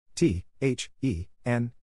T H E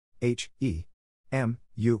N H E M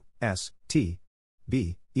U S T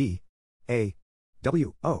B E A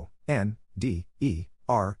W O N D E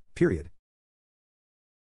R, period.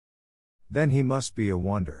 Then he must be a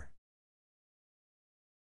wonder.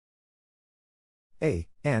 A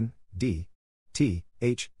N D T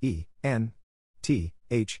H E N T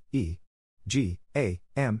H E G A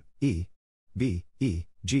M E B E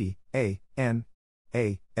G A N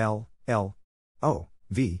A L L O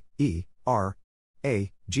V E R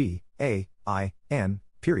A G A I N,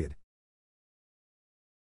 period.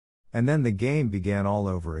 And then the game began all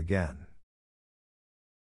over again.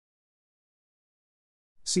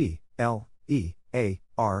 C L E A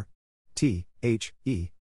R T H E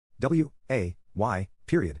W A Y,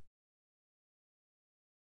 period.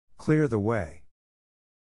 Clear the way.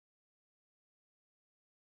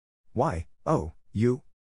 Y O U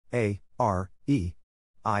A R E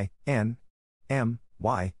I N M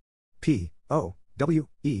Y P O W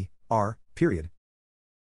E R, period.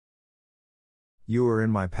 You are in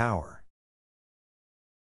my power.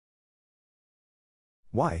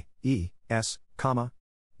 Y E S, comma,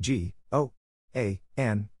 G O A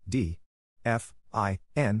N D F I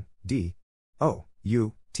N D O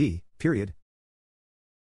U T, period.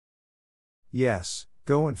 Yes,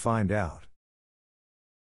 go and find out.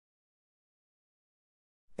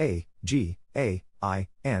 A G A I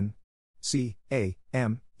N C A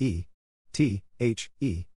M E T H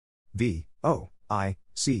E V O I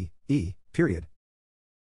C E, period.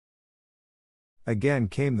 Again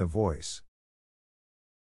came the voice.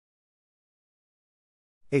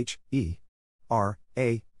 H E R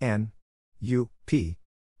A N U P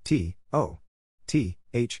T O T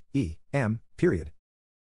H E M, period.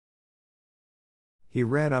 He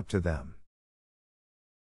ran up to them.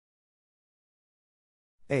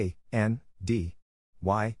 A N D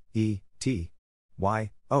Y E T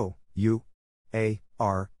Y O U A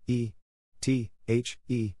R E T H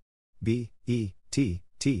E B E T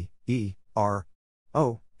T E R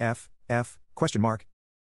O F F, question mark.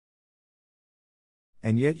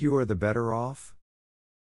 And yet you are the better off?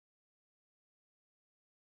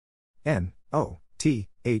 N O T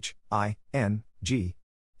H I N G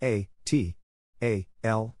A T A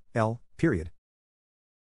L L, period.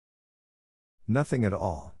 Nothing at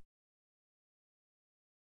all.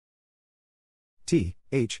 T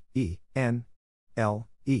H E N L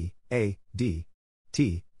E A D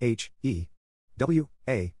T H E W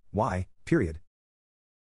A Y, period.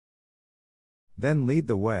 Then lead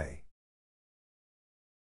the way.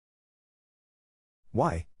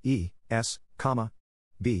 Y E S, comma,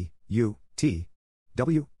 B U T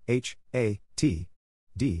W H A T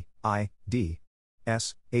D I D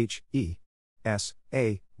S H E S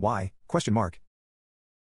A Y, question mark.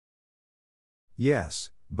 Yes,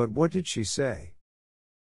 but what did she say?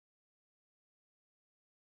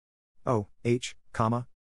 O H, comma,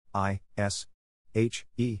 I S H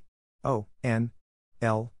E O N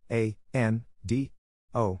L A N D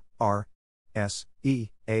O R S E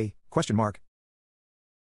A, question mark.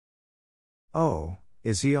 Oh,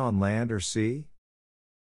 is he on land or sea?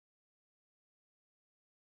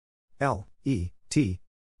 L E T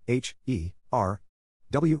H E R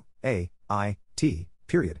W A I T,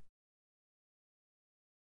 period.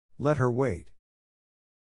 Let her wait.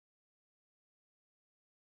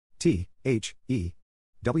 T H E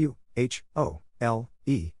W H O L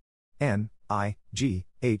E N I G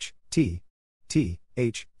H T T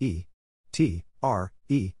H E T R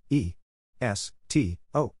E E S T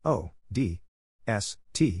O O D S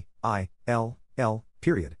T I L L,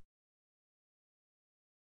 period.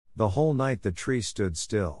 The whole night the tree stood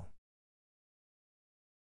still.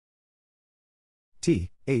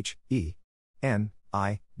 T H E N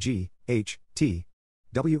I G H T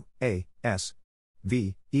W A S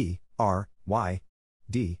V E R Y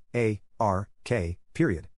D A R K,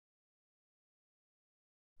 period.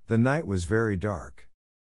 The night was very dark.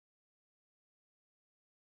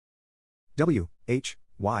 W H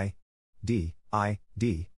Y D I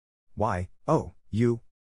D Y O U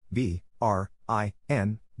B R I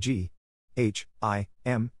N G H I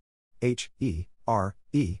M H E R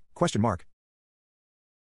E, question mark.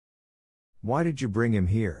 Why did you bring him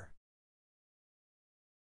here?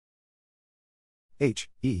 H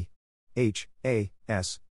E H A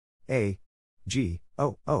S A G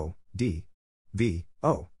O O D V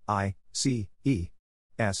O I C E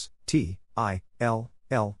S T I L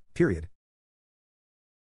L, period.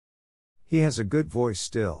 He has a good voice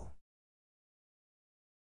still.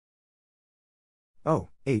 O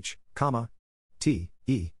H, comma, T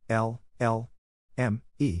E L L M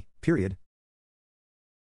E, period.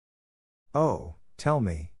 Oh, tell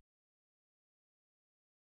me.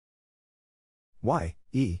 Y,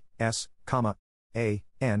 E, S, comma, A,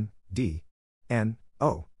 N, D, N,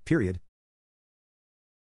 O, period.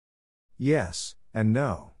 Yes, and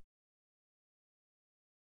no.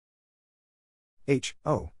 H,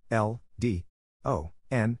 O, L, D, O,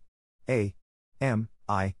 N, A, M,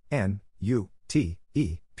 I, N, U, T,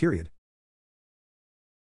 E, period.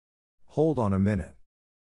 Hold on a minute.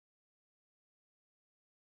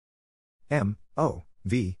 M, O,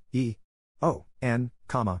 V, E, O, N,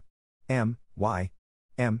 comma, M, Y,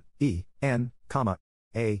 M, E, N, comma,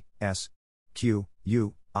 A, S, Q,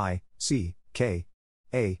 U, I, C, K,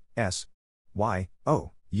 A, S, Y,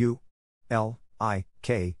 O, U, L, I,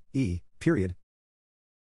 K, E, period.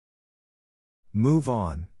 Move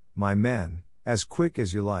on, my men, as quick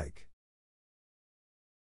as you like.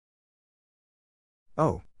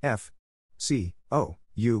 O, F, C, O,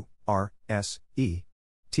 U, R, S, E,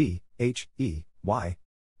 T, H, E, Y,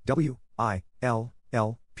 W, I, L,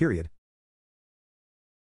 L, period.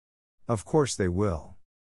 Of course they will.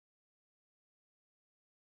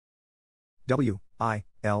 W, I,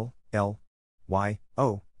 L, L, Y,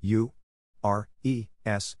 O, U, R, E,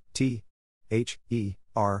 S, T, H, E,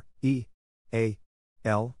 R, E, A,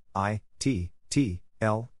 L, I, T, T,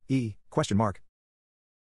 L, E, question mark.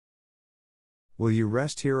 Will you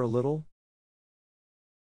rest here a little?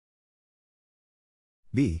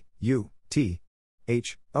 B, U, T,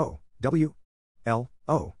 H, O, W, L,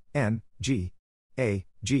 O, N, G, A,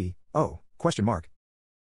 G, O, question mark.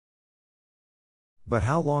 But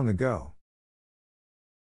how long ago?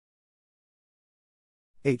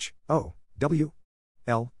 H, O, W,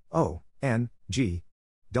 L, O, N, G,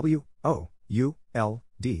 W, O, U, L,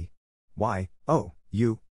 D, Y, O,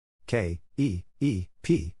 U, K, E, E,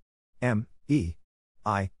 P, M, E,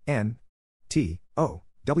 I, N, T, O,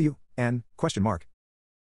 W, N, question mark.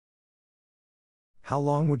 How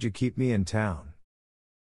long would you keep me in town?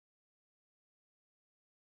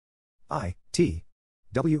 I, T,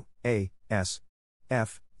 W, A, S,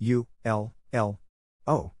 F, U, L, L,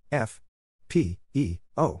 O, F, P, E,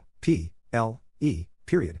 O, P, L, E,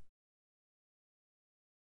 period.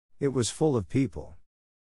 It was full of people.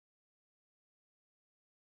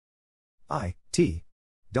 I, T,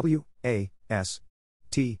 W, A, S,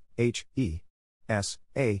 T, H, E, S,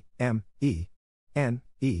 A, M, E, N,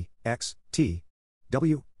 E, X, T,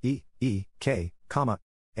 W, E, E, K, comma,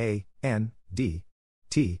 A, N, D,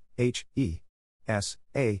 T, H, E, S,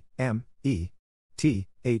 A, M, E, T,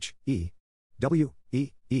 H, E, W,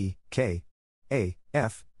 E, E, K, A,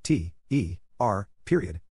 F, T, E, R,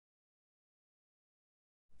 period.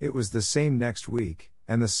 It was the same next week,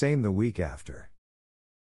 and the same the week after.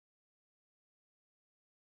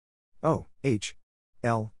 O, H,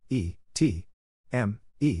 L, E, T, M,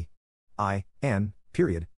 E, I, N,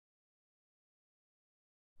 period.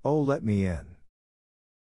 Oh, let me in.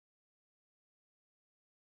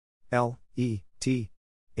 L, E, T,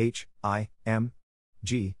 H, I, M,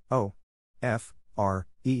 G, O, F, R,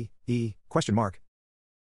 E, E, question mark.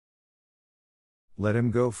 Let him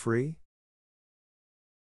go free?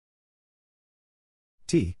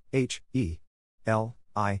 T, H, E, L,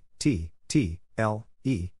 I, T, T, L,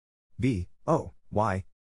 E, B, O, Y,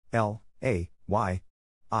 L, A, Y,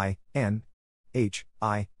 I, N, H,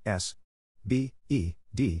 I, S, B, E,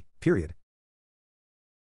 D, period.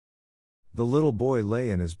 The little boy lay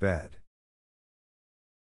in his bed.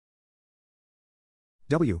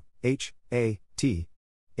 W, H, A, T,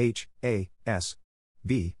 H, A, S,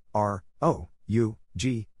 B, R, O, U,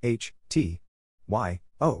 G, H, T, Y,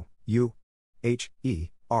 O, U, H, E,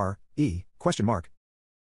 R, E, question mark.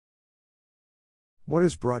 What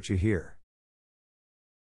has brought you here?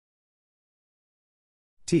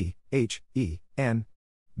 T, H, E, N,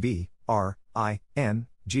 B, R, I, N,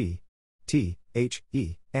 G, T, H,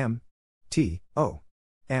 E, M, T, O,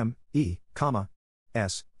 M, E, comma,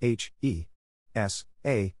 S, H, E, S,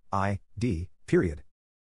 A, I, D, period.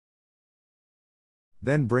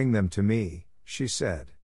 Then bring them to me, she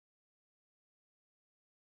said.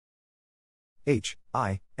 H,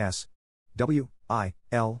 I, S, W, I,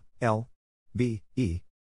 L, L, B, E,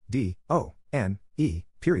 D, O, N, E,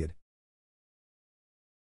 period.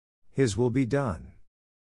 His will be done.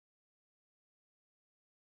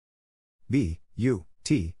 B, U,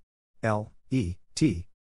 T, L, E, T,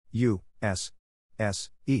 U, S, S,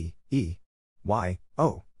 E, E, Y,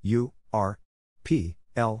 O, U, R, P,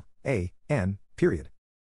 L, A, N, period.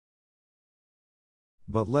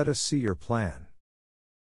 But let us see your plan.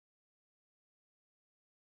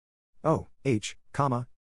 O, H, comma,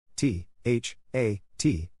 T, H, A,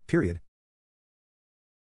 T, period.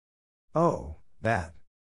 Oh, that.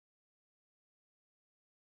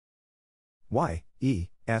 Y, E,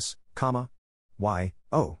 S, comma, Y,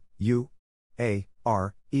 O, U, A,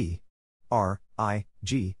 R, E, R, I,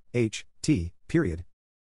 G, H, T, period.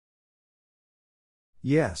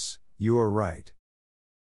 Yes, you are right.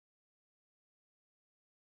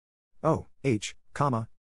 O, H, comma,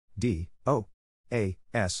 D, O, A,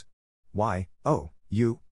 S, Y, O,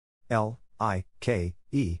 U, L, I, K,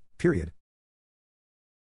 E, period.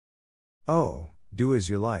 Oh, do as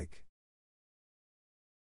you like.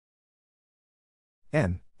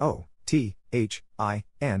 N, O, T, H, I,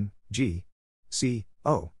 N, G, C,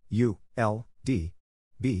 O, U, L, D,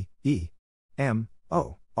 B, E, M,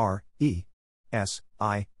 O, R, E, S,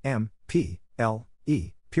 I, M, P, L,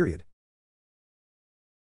 E, period.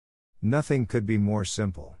 Nothing could be more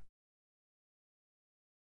simple.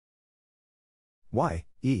 Y,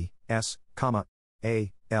 E, S, comma,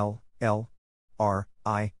 A, L, L, R,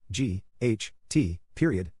 I, G, H, T,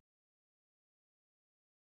 period.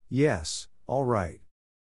 Yes, all right.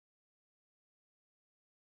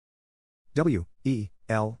 W, E,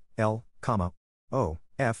 L, L, comma, O,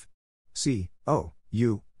 F, C, O,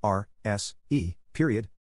 U, R, S, E, period.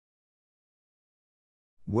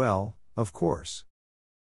 Well, of course.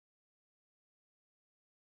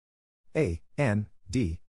 A, N,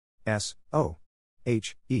 D, S, O,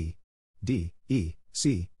 H, E, D, E,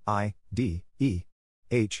 C, I, D, E,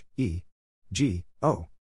 H, E, G, O,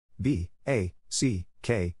 B, A, C,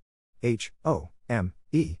 K, H, O, M,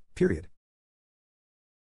 E, period.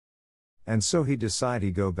 And so he decided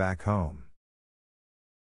he'd go back home.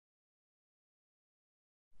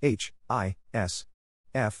 H, I, S,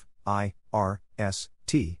 F, I, R, S,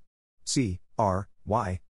 T, C, R,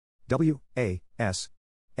 Y, W, A, S,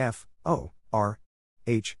 F, O, R,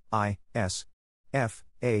 H, I, S, F,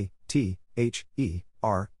 A, T, H, E,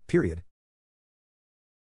 R, period.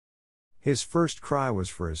 His first cry was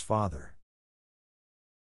for his father.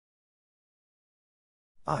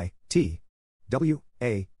 I, T, W,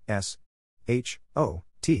 A, S, H, O,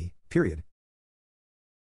 T, period.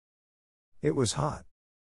 It was hot.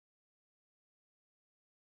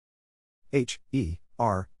 H, E,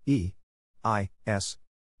 R, E, I, S,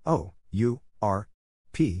 O, U, R,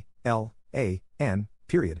 P, L, A, N,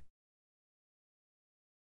 period.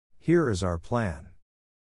 Here is our plan.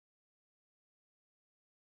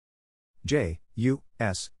 J, U,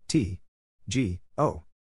 S, T, G, O,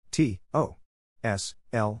 T, O, S,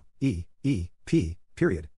 L, E, E, P,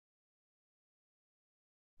 period.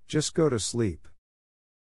 Just go to sleep.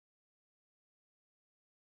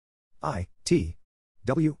 I, T,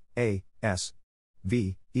 W, A, S,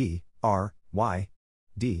 V, E, R, Y,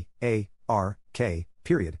 D, A, R, K,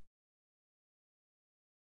 period.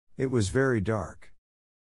 It was very dark.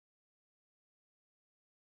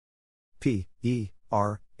 P, E,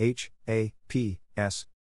 R, H, A, P, S,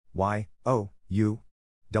 Y, O, U,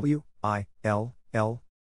 W, I, L, L,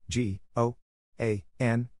 G, O, A,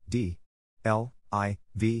 N, D, L, I,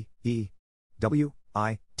 V, E, W,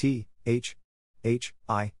 I, T, H, H,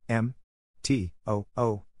 I, M, T, O,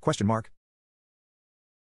 O, question mark.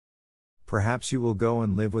 Perhaps you will go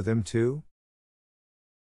and live with him too?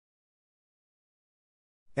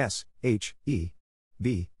 S, H, E,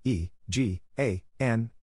 V, E, G, A,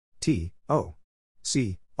 N, T, O,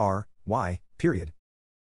 C, R, Y, period.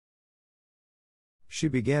 She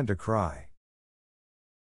began to cry.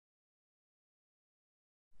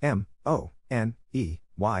 M, O, N, E,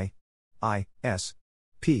 Y, I, S,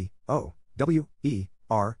 P, O, W, E,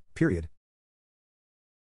 R, period.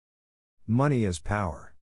 Money is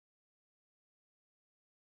power.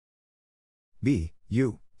 B,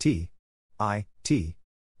 U, T, I, T,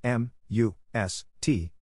 M, U, S,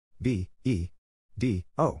 T, B, E, D,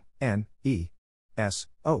 O, N, E, S,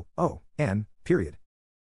 O, O, N, period.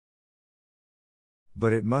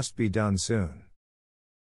 But it must be done soon.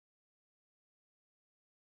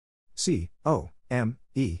 C, O, M,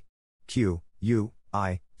 E, Q, U,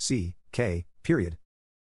 I, C, K, period.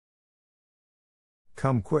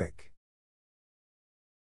 Come quick.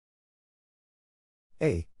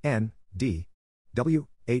 A, N, D, W,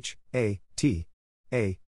 H, A, T,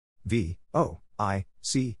 A, V, O, I,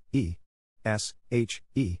 C, E, S, H,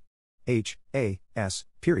 E, H, A, S,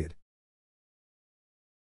 period.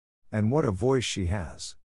 And what a voice she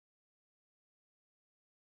has.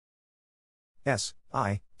 S,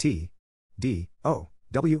 I, T, D, O,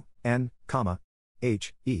 W, N, comma,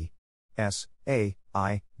 H, E, S, A,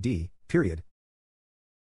 I, D, period.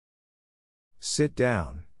 Sit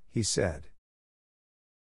down, he said.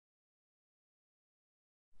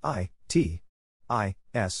 I, T, I,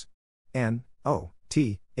 S, N, O,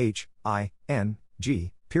 T, H, I, N,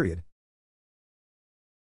 G, period.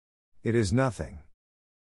 It is nothing.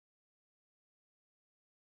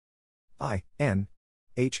 I, N,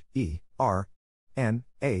 H, E, R, N,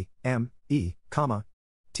 A, M, E, comma,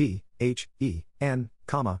 T, H, E, N,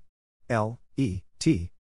 comma, L, E, T,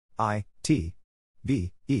 I, T,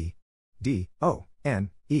 B, E, D, O, N,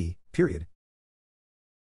 E, period.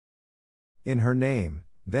 In her name,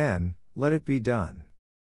 then, let it be done.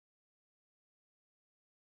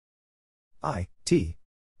 I, T,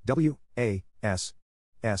 W, A, S,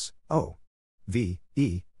 S, O, V,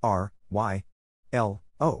 E, R, Y, L,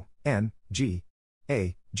 O, N, G,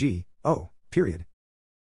 A, G, O, period.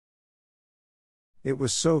 It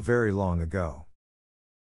was so very long ago.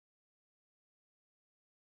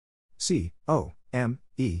 C, O, M,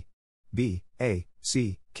 E, B, A,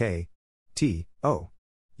 C, K, T, O,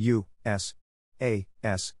 U, S, A,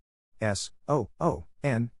 S, S, O, O,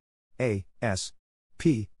 N, A, S,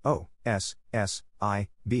 P, O, S, S, I,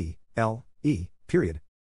 B, L, E, period.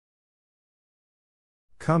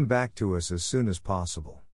 Come back to us as soon as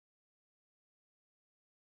possible.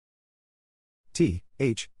 T,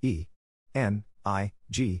 H, E, N, I,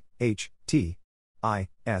 G, H, T, I,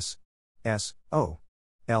 S, S, O,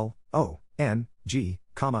 L, O, N, G,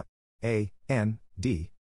 comma, A, N, D,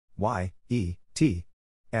 Y, E, T,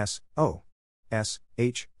 S, O, S,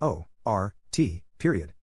 H, O, R, T,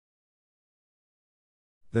 period.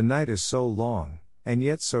 The night is so long, and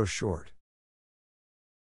yet so short.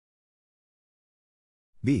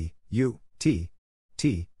 B, U, T,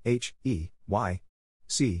 T, H, E, Y,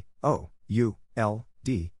 C, O, U, L,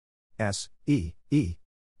 D, S, E, E,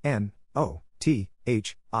 N, O, T,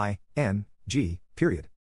 H, I, N, G, period.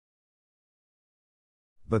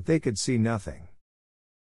 But they could see nothing.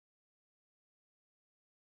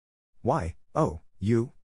 Y, O,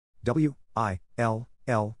 U, W, I, L,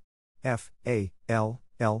 L, F, A, L,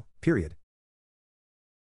 L, period.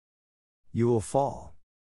 You will fall.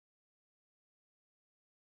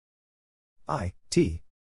 I, T,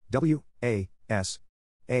 W, A, S,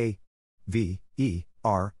 A, V, E,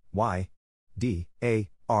 R, Y, D, A,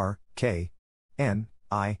 R, K, N,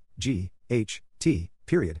 I, G, H, T,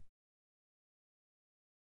 period.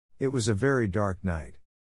 It was a very dark night.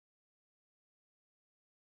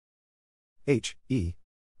 H, E,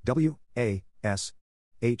 W, A, S,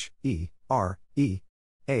 H, E, R, E,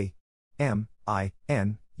 A, M, I,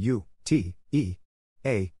 N, U, T, E,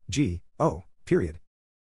 A, G, O, period.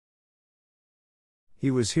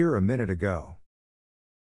 He was here a minute ago.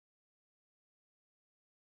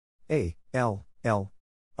 A, L, L,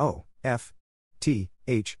 O, F, T,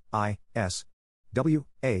 H, I, S, W,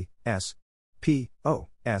 A, S, P, O,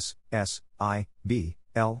 S, S, I, B,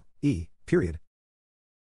 L, E, period.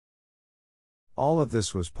 All of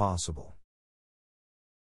this was possible.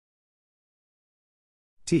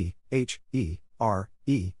 T, H, E, R,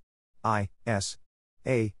 E, I, S,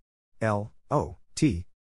 A, L, O, T,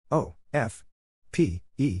 O, F, P,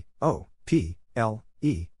 E, O, P, L,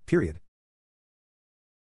 E, period.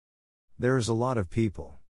 There is a lot of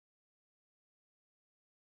people.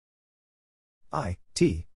 I,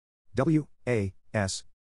 T, W, A, S,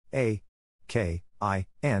 A, K, I,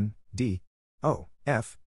 N, D, O,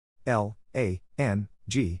 F, L, A, N,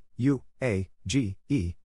 G, U, A, G,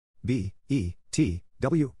 E, B, E, T,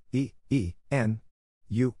 W, E, E, N,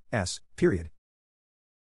 U, S, period.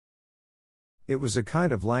 It was a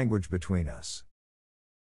kind of language between us.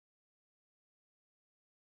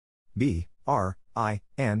 B, R, I,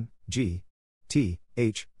 N, G, T,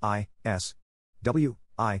 H, I, S, W,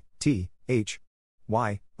 I, T, H,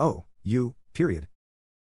 Y, O, U, period.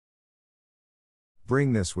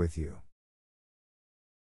 Bring this with you.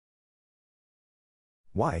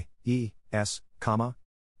 Y, E, S, comma,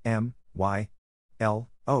 M, Y, L,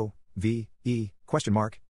 O, V, E, question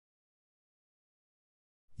mark.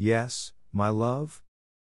 Yes, my love?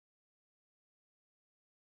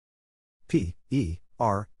 P, E,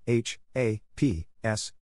 R, H, A, P,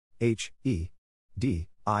 S, H, E, D,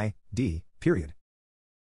 I, D, period.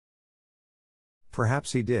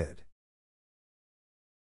 Perhaps he did.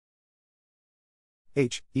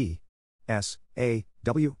 H, E, S, A,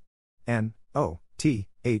 W, N, O, T,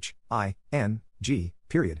 H, I, N, G,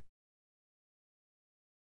 period.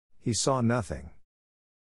 He saw nothing.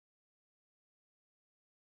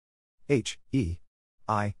 H, E,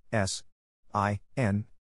 I, S, I, N,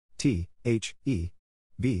 T, H, E,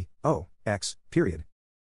 B, O, X, period.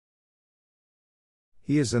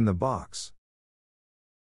 He is in the box.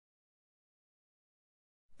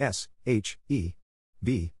 S, H, E,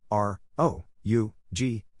 B, R, O, U,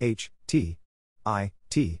 G, H, T, I,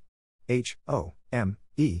 T, H, O, M,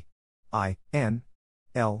 E, I, N,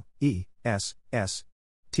 L, E, S, S,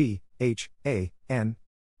 T, H, A, N,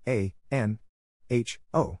 H,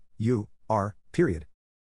 O, U, R, period.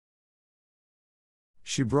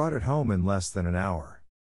 She brought it home in less than an hour.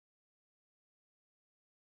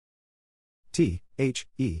 T, H,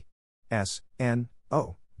 E, S, N,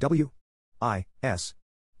 O, W, I, S,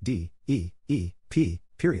 D, E, E, P,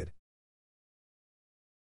 period.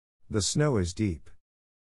 The snow is deep.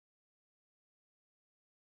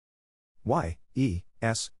 Y, E,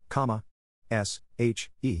 S, comma, S,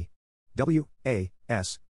 H, E, W, A,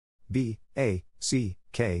 S, B, A, C,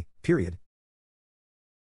 K, period.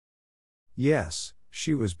 Yes,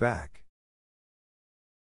 she was back.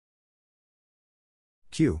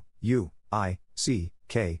 Q, U, I, C,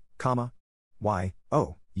 K, comma, Y,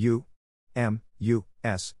 O, U, M, U,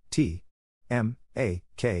 S, T, M, A,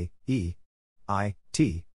 K, E, I,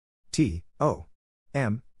 T, T, O,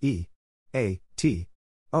 M, E, A, T,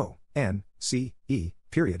 O, N, C, E,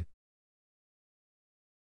 period.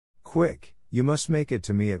 Quick, you must make it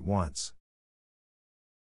to me at once.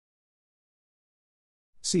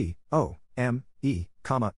 C, O, M, E,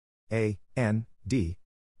 comma, A, N, D,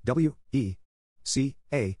 W, E, C,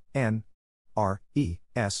 A, N, R, E,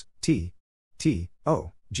 S, T, T,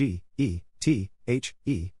 O, G, E, T, H,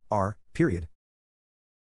 E, R, period.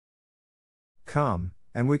 Come,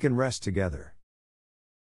 and we can rest together.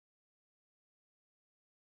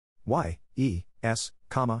 Y, E, S,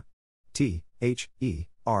 comma, T, H, E,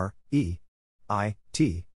 R, E, I,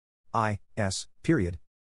 T, I, S, period.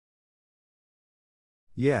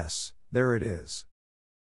 Yes, there it is.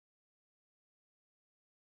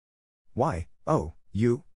 Y, O,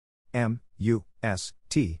 U, M, U, S,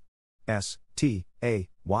 T, S, T, A,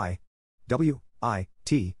 Y, W, I,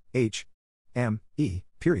 T, H, M, E,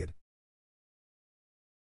 period.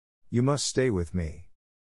 You must stay with me.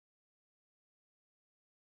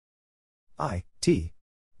 I, T,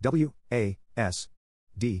 W, A, S,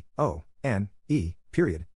 D, O, N, E,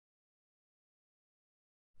 period.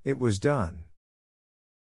 It was done.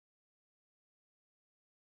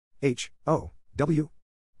 H, O, W,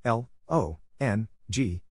 L, O, N,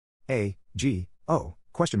 G, A, G, O,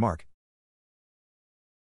 question mark.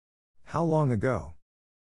 How long ago?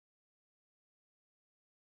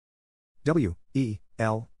 W, E,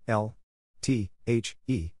 L, L, T, H,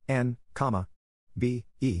 E, N, comma, B,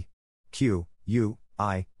 E, Q, U,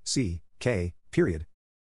 I, C, K, period.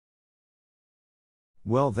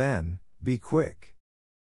 Well then, be quick.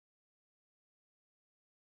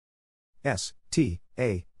 S, T,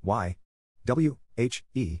 A, Y, W, H,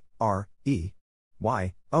 E, R, E,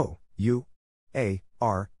 Y, O, U, A,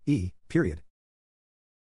 R, E, period.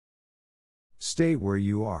 Stay where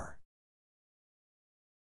you are.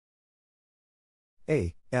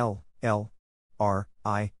 A, L, L, R,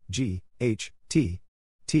 I, G, H, T,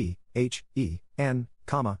 T, H, E, N,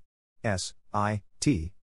 comma, S, I,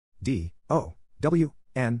 T, D, O, W,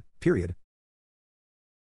 N, period.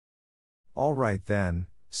 All right then,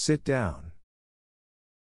 sit down.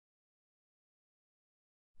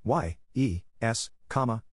 Y, E, S,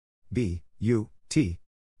 comma, B, U, T,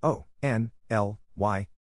 O, N, L, Y,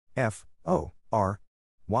 F, O, R,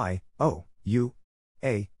 Y, O, U,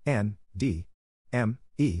 A, N, D, M,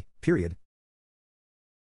 E, period.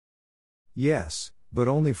 Yes, but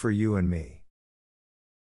only for you and me.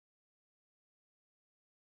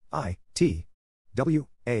 I, T, W,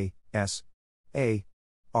 A, S, A,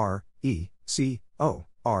 R, E, C, O,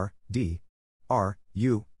 R, D, R,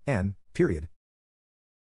 U, N, period.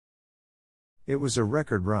 It was a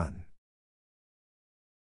record run.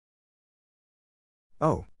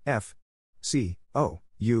 O, F, C, O,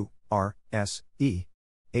 U, R, S, E,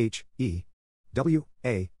 H, E, W,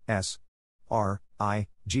 A, S, R, I,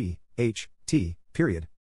 G, H, T, period.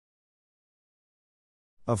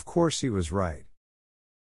 Of course he was right.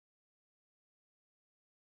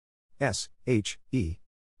 S, H, E,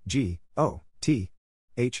 G, O, T,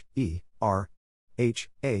 H, E, R, H,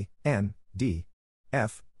 A, N, D,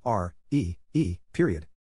 F, R, E, E, period.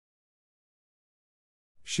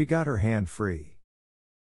 She got her hand free.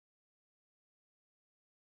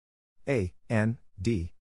 A, N,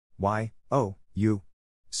 D, Y, O, U,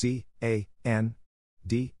 C, A, N,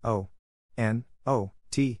 D, O, N, O,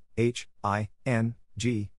 T, H, I, N,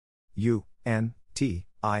 G, U, N, T,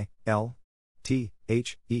 I, L, T,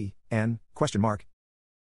 H, E, N, question mark.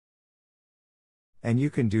 And you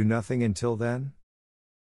can do nothing until then?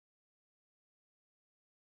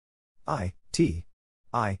 I, T,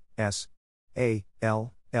 I, S, A,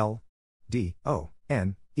 L, L, D, O,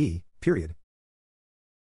 N, E, period.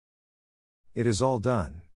 It is all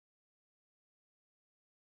done.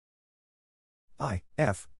 I,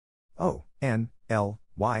 F, O, N, L,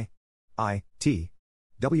 Y, I, T,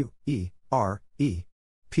 W, E, R, E,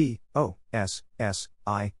 P, O, S, S,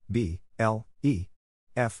 I, B, L, E,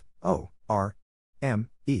 F, O, R, M,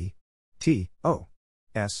 E, T, O,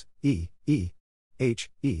 S, E, E, H,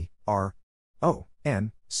 E, R, O,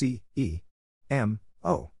 N, C, E, M,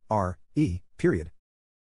 O, R, E, period.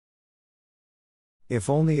 If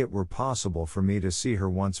only it were possible for me to see her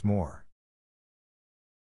once more.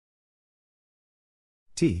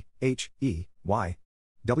 T, H, E, Y,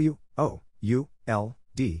 W, O, U, L,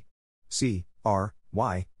 D, C, R,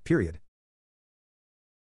 Y, period.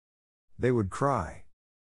 They would cry.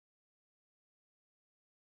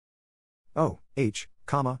 O, H,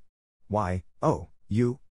 comma, Y, O,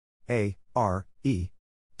 U, A, R, E,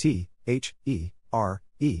 T, H, E, R,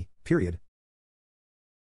 E, period.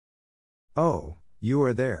 Oh, you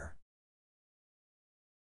are there.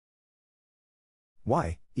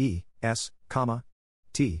 Y, E, S, comma,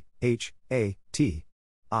 T, H, A, T,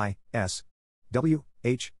 I, S, W,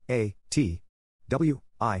 H, A, T, W,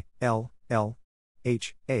 I, L, L,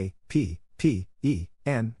 H, A, P, P, E,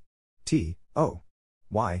 N, T, O,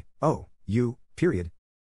 Y, O, U, period.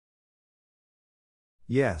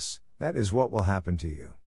 Yes, that is what will happen to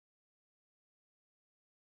you.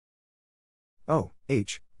 O,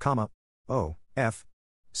 H, comma, O, F,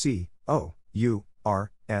 C, O, U,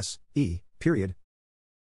 R, S, E, period.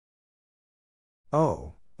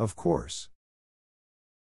 Oh, of course.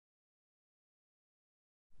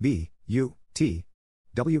 B, U, T,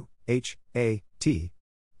 W, H, A, T,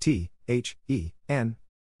 T, H, E, N,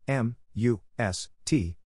 M, U, S,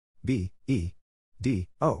 T, B, E, D,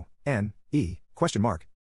 O, N, E, question mark.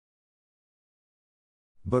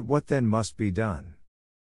 But what then must be done?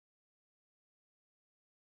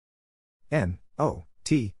 N, O,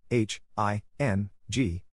 T, H, I, N,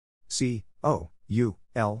 G, C, O, U,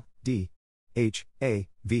 L, D, H, A,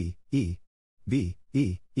 V, E, B,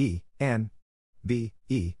 E, E, N, B,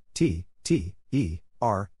 E, T, T, E,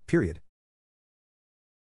 R, period.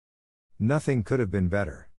 Nothing could have been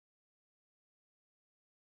better.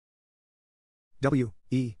 W,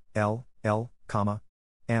 E, L, L, comma,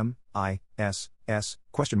 M, I, S, S,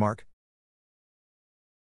 question mark.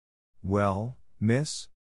 Well, miss?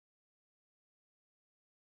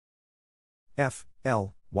 F,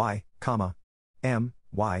 L, Y, comma, M,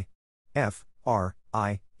 Y, F, R,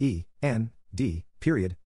 I, E, N, D,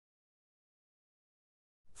 period.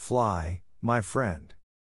 Fly, my friend.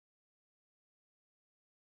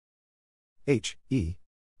 H, E,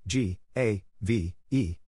 G, A, V,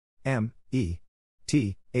 E, M, E,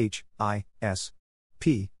 T, H, I, S,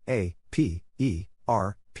 P, A, P, E,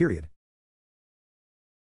 R, period.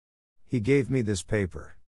 He gave me this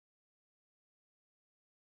paper.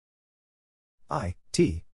 I,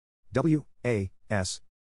 T, W, A, S,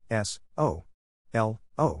 S, O, L,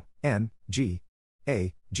 O, N, G,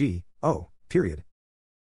 A, G, O, period.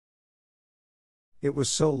 It was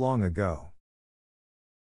so long ago.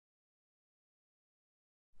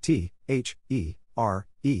 T, H, E, R,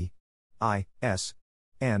 E, I, S,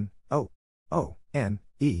 N, O, O, N,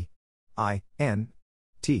 E, I, N,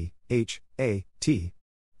 T, H, A, T,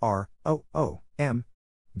 R, O, O, M,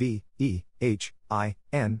 B, E, H, I,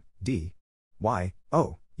 N, D, Y,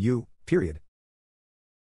 O, U, period.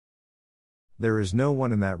 There is no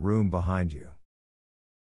one in that room behind you.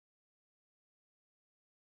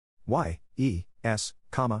 Y, E, S,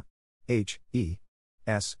 comma, H, E,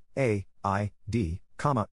 S, A, I, D,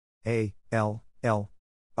 comma, A, L, L,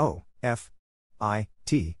 O, F, I,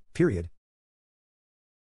 T, period.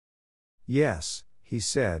 Yes, he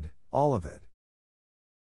said, all of it.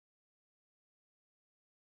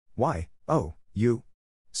 Y, O, U,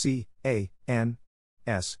 C, A, N,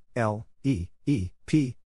 S, L, E, E,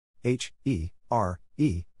 P, H, E, R,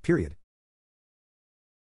 E, period.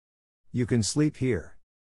 You can sleep here.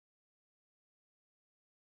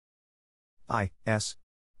 I, S,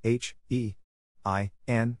 H, E, I,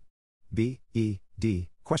 N, B, E, D,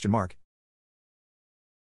 question mark.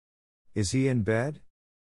 Is he in bed?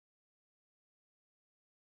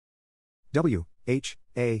 W, H,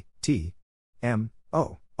 A, T, M,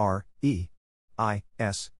 O, R, E, I,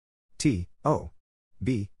 S, T, O,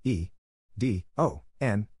 B, E, D, O,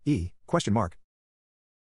 N, E, question mark.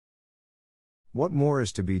 What more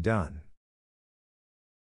is to be done?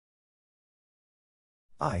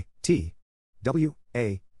 I, T, W,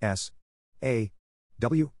 A, S, A,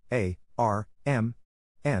 W, A, R, M,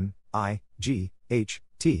 N, I, G, H,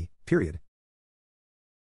 T, period.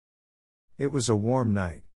 It was a warm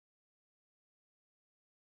night.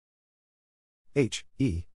 H,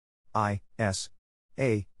 E, I, S,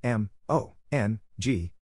 A, M, O, N,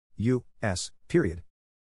 G, U, S, period.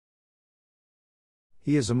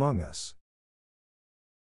 He is among us.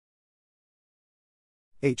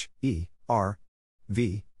 H, E, R,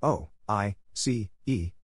 V, O, I, C,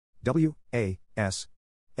 E, W, A, S,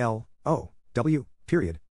 L, O, W,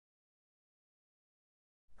 period.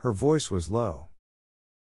 Her voice was low.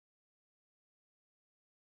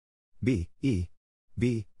 B, E,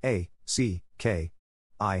 B, A, C, K,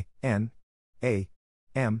 I, N, A,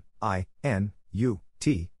 M, I, N, U,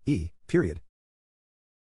 T, E, period.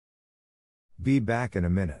 Be back in a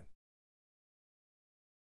minute.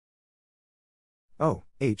 O,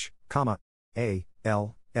 H, comma, A,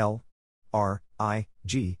 L, L, R, I,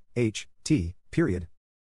 G, H, T, period.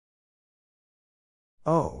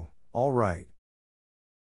 Oh, all right.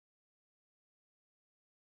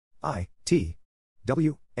 I, T,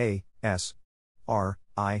 W, A, S, R,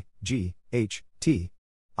 I, G, H, T,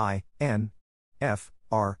 I, N, F,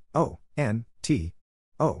 R, O, N, T,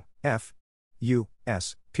 O, F, U,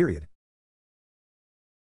 S, period.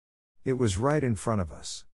 It was right in front of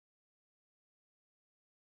us.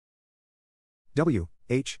 W,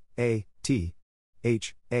 H, A, T,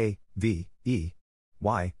 H, A, V, E,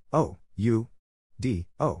 Y, O, U, D,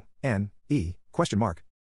 O, N, E, question mark.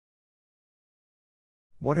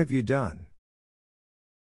 What have you done?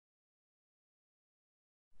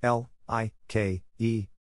 L, I, K, E,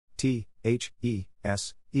 T, H, E,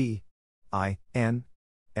 S, E, I, N,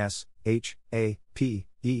 S, H, A, P,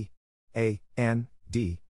 E, A, N,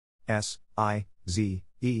 D, S, I, Z,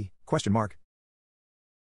 E, question mark.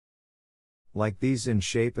 Like these in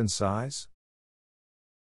shape and size?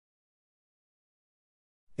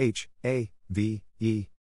 H, A, V, E,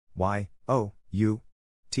 Y, O, U,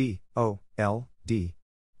 T, O, L, D,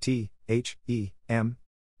 T, H, E, M,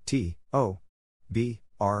 T, O, B,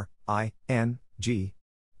 R, I, N, G,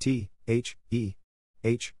 T, H, E,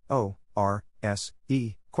 H, O, R, S,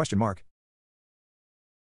 E, question mark.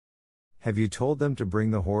 Have you told them to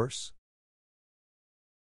bring the horse?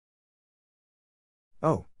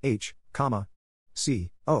 O, H, comma,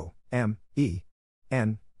 C, O, M, E,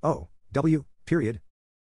 N, O, W, period.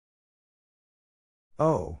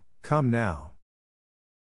 Oh, come now.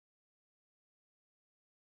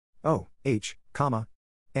 O, H, comma,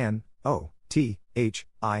 N, O, T, H,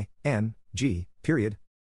 I, N, G, period.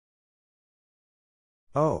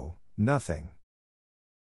 Oh, nothing.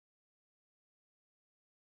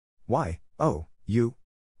 Y, O, U,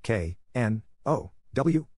 K, N, O,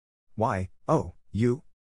 W, Y, O, U,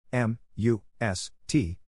 M, U, S,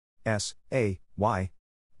 T, S, A, Y,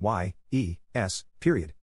 Y, E, S,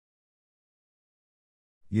 period.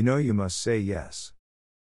 You know you must say yes.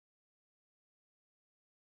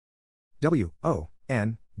 W, O,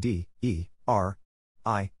 N, D, E, R,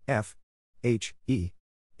 I, F, H, E,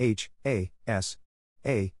 H, A, S,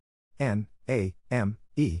 A, N, A, M,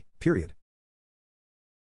 E, period.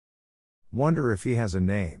 Wonder if he has a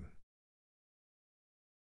name.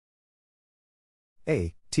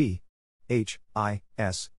 A, T, H, I,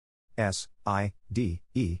 S, S, I, D,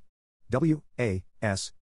 E, W, A,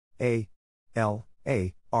 S, A, L,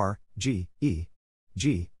 A, R, G, E,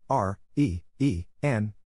 G, R, E, E,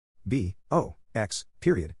 N, B, O, X,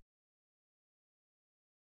 period.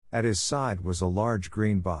 At his side was a large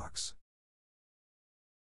green box.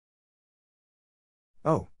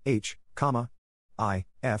 O, H, comma, I,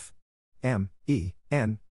 F, M, E,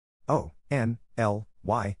 N, O, N, L,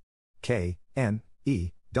 Y, K, N,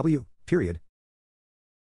 E, W, period.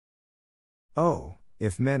 Oh,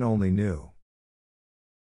 if men only knew.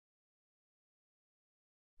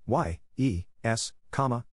 Y, E, S,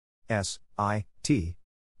 comma, S, I, T,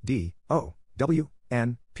 D, O, W,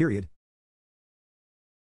 N, period.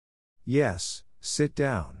 Yes, sit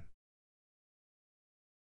down.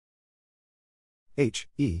 H,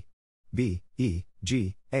 E, B, E,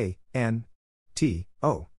 G, A, N, T,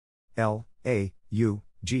 O, L, A, U,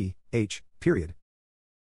 G, H, period.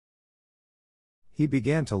 He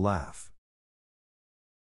began to laugh.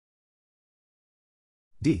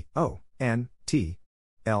 D, O, N, T,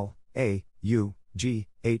 L, A, U, G,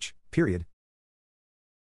 H, period.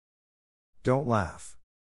 Don't laugh.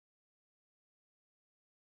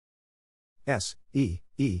 S, E,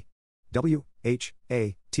 E, W, H,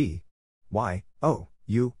 A, T, Y, O,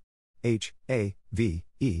 U, H, A, V,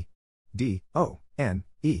 E, D, O, N,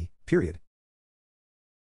 E, period.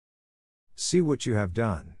 See what you have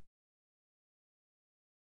done.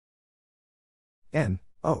 N,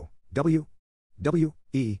 O, W, W,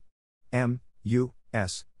 E, M, U,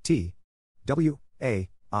 S, T, W, A,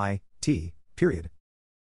 I, T, period.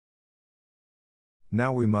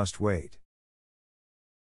 Now we must wait.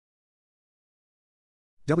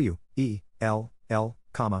 W, E, L, L,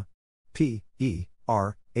 comma, P, E,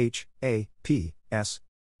 R, H, A, P, S,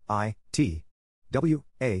 I, T, W,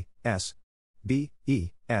 A, S, B,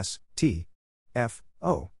 E, S, T, F,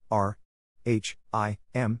 O, R, H, I,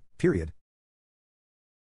 M, period.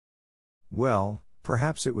 Well,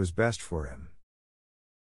 perhaps it was best for him.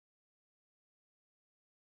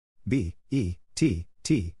 B, E, T,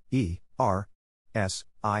 T, E, R, S,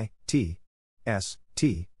 I, T, S,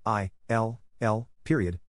 T, I, L, L,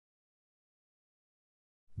 period.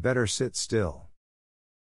 Better sit still.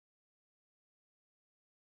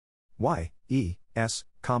 Y, E, S,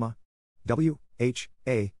 comma, W, H,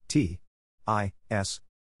 A, T, I, S,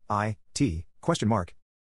 I, T, question mark.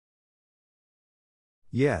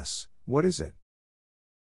 Yes, what is it?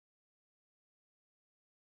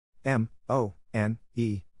 M, O, N,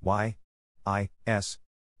 E, Y, I, S,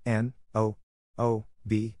 N, O, O,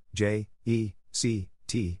 B, J, E, C,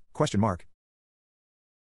 T, question mark.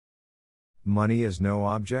 Money is no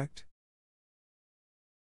object?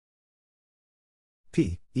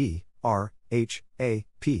 P, E, R, H, A,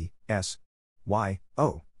 P, S, Y,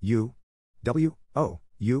 O, U, W, O,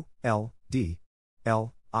 U, L, D,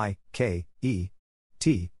 L, I, K, E,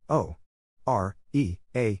 T, O, R, E,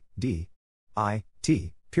 A, D, I,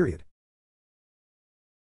 T, period.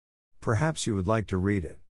 Perhaps you would like to read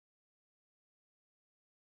it.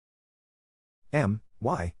 M,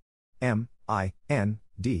 Y, M, I, N,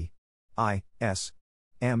 D, I, S,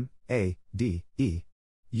 M, A, D, E,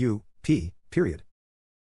 U, P, period.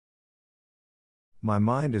 My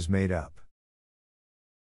mind is made up.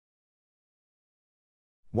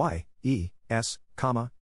 Y, E, S,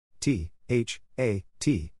 comma, T, H, A,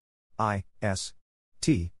 T, I, S,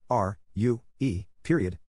 T, R, U, E,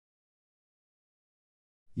 period.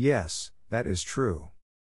 Yes, that is true.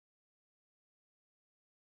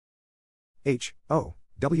 H, O,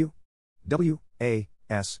 W, W, A,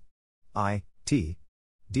 S, I, T,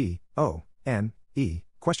 D, O, N, E,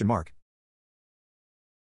 question mark.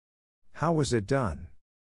 How was it done?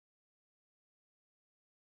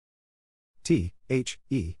 T, H,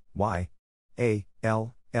 E, Y, A,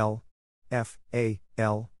 L, L, F, A,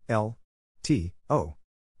 L, L, T, O,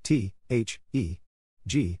 T, H, E,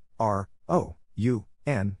 G, R, O, U,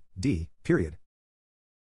 N, D, period.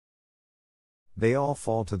 They all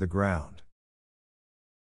fall to the ground.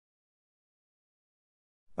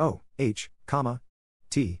 O, H, comma,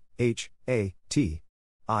 T, H, A, T,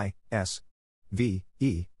 I, S, V,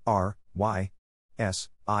 E, R, Y, S,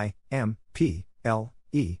 I, M, P, L,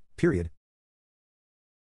 E, period.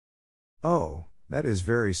 Oh, that is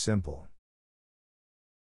very simple.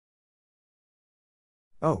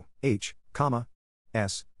 O, H, comma,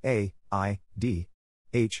 S, A, I, D,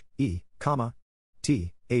 H, E, comma,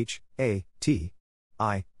 T, H, A, T,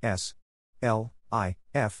 I, S, L, I,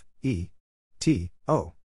 F, E, T,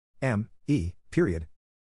 O, M, E, period.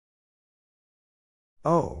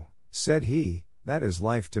 Oh, said he, that is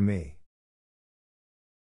life to me.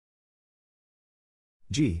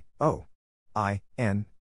 G, O, I, N,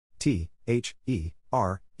 T, H, E,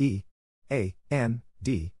 R, E, A, N,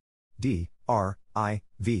 D, D, R, I,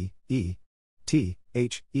 V, E, T,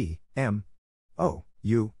 H, E, M, O,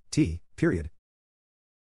 U, T, period.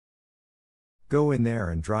 Go in there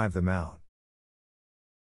and drive them out.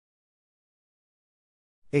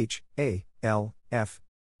 H, A, L, F,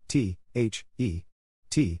 T, H, E,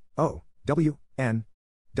 T, O, W, N,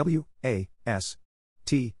 W, A, S,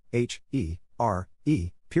 T, H, E, R,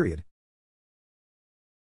 E, period.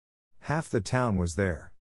 Half the town was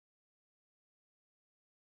there.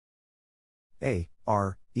 A,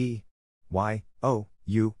 R, E, Y, O,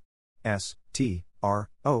 U, S, T, R,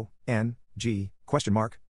 O, N, G, question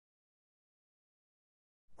mark.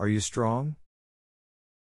 Are you strong?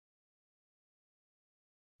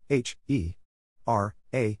 H, E, R,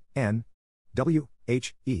 A, N, W,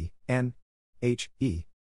 H, E, N, H, E,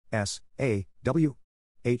 S, A, W,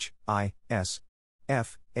 H, I, S,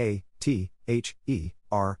 F, A, T, H, E,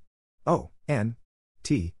 R, O, N,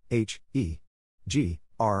 T, H, E, G,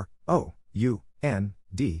 R, O, U, N,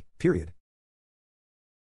 D, period.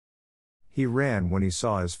 He ran when he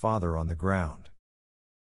saw his father on the ground.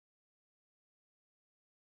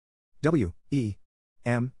 W, E,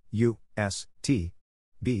 M, U, S, T,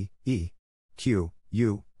 B, E, Q,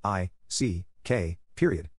 U, I, C, K,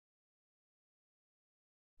 period.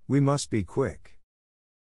 We must be quick.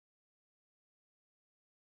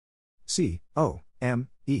 C, O, M,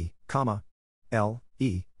 E, comma, L,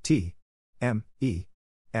 E, T, M, E,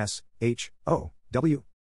 S, H, O, W,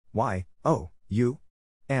 Y, O, U,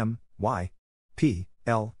 M, Y, P,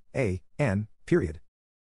 L, A, N, period.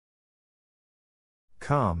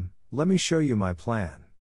 Come, let me show you my plan.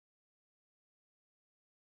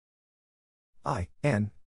 I,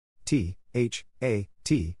 N, T, H, A,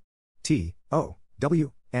 T, T, O,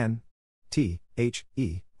 W, N, T, H,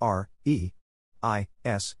 E, R, E, I,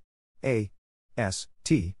 S, A, S,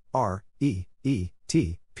 T, R, E, E,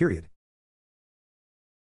 T, period.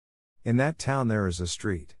 In that town there is a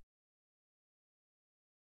street.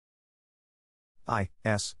 I,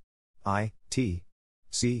 S, I, T,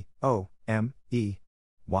 C, O, M, E,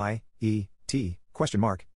 Y, E, T, question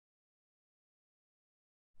mark.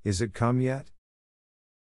 Is it come yet?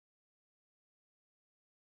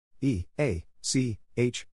 E, A, C,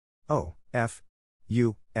 H, O, F,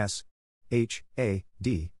 U, S, H, A,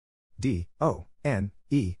 D, D, O, N,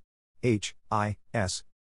 E, H, I, S,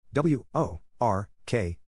 W, O, R,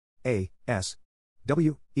 K, A, S,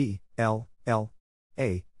 W, E, L, L,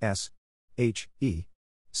 A, S, H, E,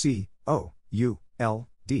 C, O, U, L,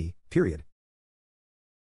 D, period.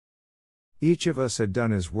 Each of us had done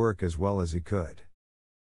his work as well as he could.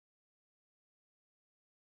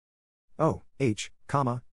 O, H,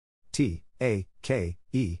 comma, T, A, K,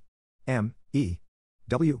 E, M, E,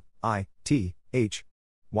 W, I, T, H,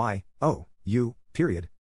 Y, O, U, period.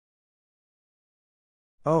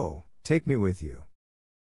 Oh, take me with you.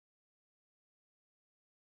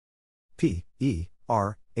 P, E,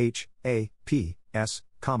 R, H, A, P, S,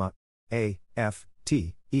 comma, A, F,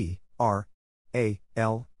 T, E, R, A,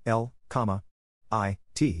 L, L, comma, I,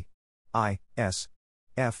 T, I, S,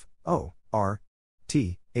 F, O, R,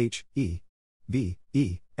 T, H, E, V,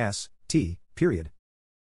 E, S, T, period.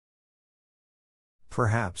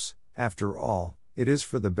 Perhaps, after all, it is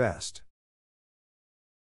for the best.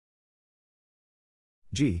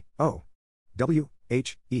 G, O, W,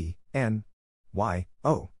 H, E, N, Y,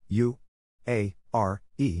 O, U, A, R,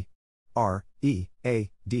 E, R, E, A,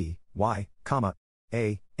 D, Y, comma,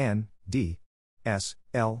 A, N, D, S,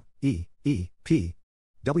 L, E, E, P,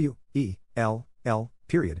 W, E, L, L,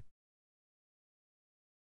 period.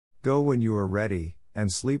 Go when you are ready,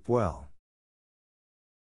 and sleep well.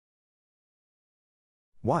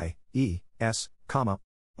 Y, E, S, comma,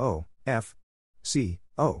 O, F, C,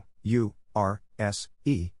 O, U, R, S,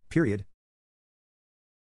 E, period.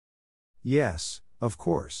 Yes, of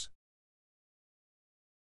course.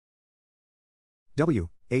 W,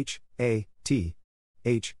 H, A, T,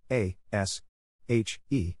 H, A, S, H,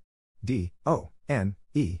 E, D, O, N,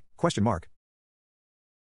 E, question mark.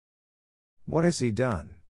 What has he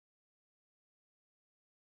done?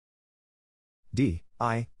 D,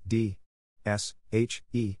 I, D, S, H,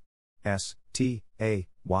 E, S, T, A,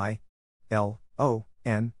 Y, L, O,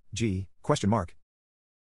 N, G, question mark.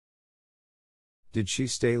 Did she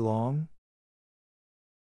stay long?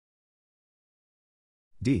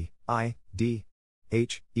 D, I, D,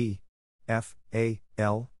 H, E, F, A,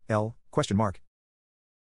 L, L, question mark.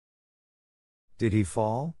 Did he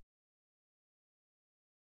fall?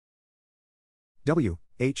 W,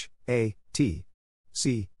 H, A, T,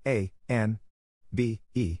 C, A, N, B,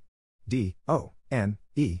 E, D, O, N,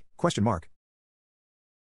 E, question mark.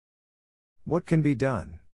 What can be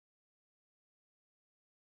done?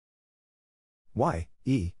 Y,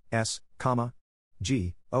 E, S, comma,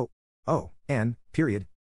 G, O, O, N, period.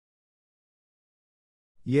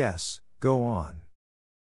 Yes, go on.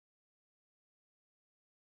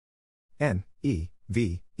 N, E,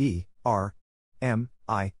 V, E, R, M,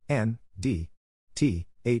 I, N, D, T,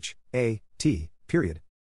 H, A, T, period.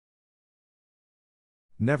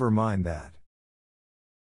 Never mind that.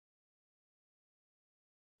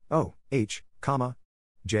 O, H, comma,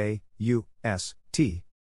 J, U, S, T,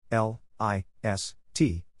 L, I, S,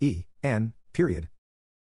 T, E, N, period.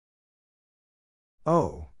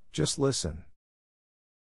 Oh, just listen.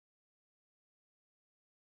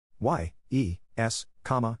 Y, E, S,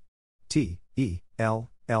 comma, T, E,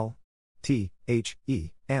 L, L, T, H,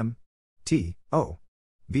 E, M, T, O,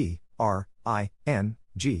 V, R, I, N,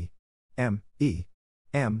 G, M, E,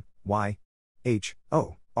 M, Y, H,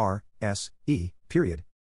 O, R, S, E, period.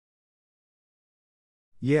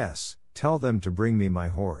 Yes, tell them to bring me my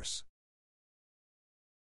horse.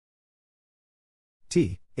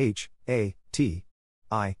 T, H, A, T,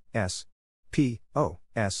 I, S, P, O,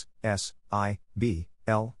 S, S, I, B,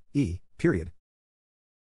 L, E, period.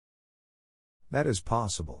 That is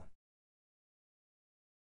possible.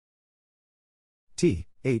 T,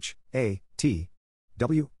 H, A, T,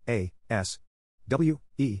 W, A, S, W,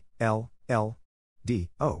 E, L, L, D,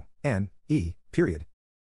 O, N, E, period.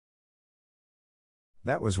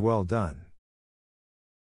 That was well done.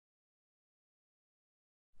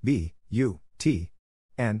 B, U, T,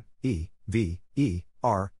 N, E, V, E,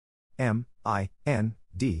 R, M, I, N,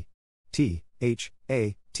 D, T, H,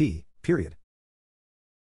 A, T, period.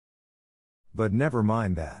 But never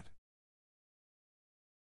mind that.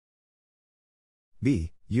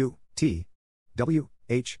 B, U, T, W,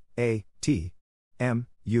 H, A, T, M,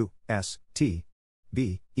 U, S, T,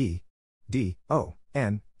 B, E, D, O,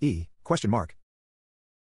 N, E, question mark.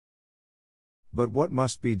 But what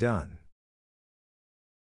must be done?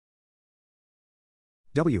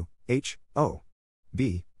 W, H, O,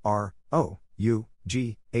 B, R, O, U,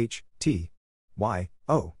 G, H, T, Y,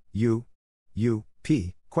 O, U, U,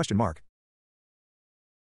 P, Question mark.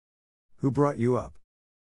 Who brought you up?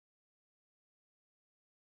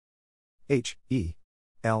 H E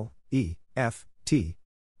L E F T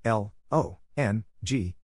L O N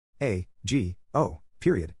G A G O,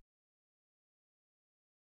 period.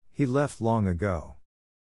 He left long ago.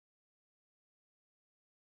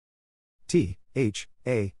 T H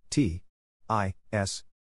A T I S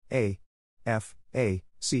A F A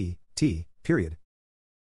C T, period.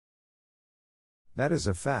 That is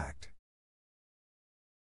a fact.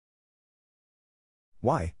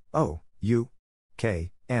 Y O U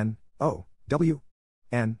K N O W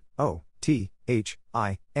N O T H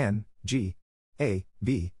I N G A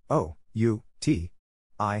B O U T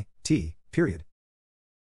I T, period.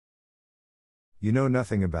 You know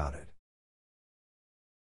nothing about it.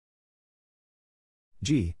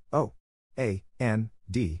 G O A N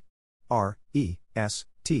D R E S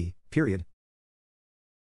T, period.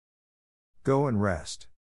 Go and rest.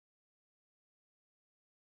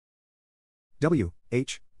 W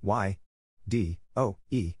H Y D O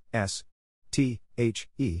E S T H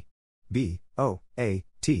E B O A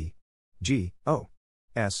T G O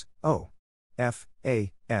S O F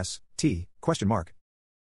A S T, question mark.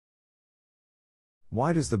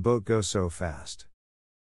 Why does the boat go so fast?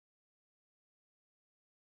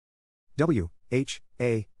 W H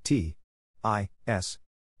A T I S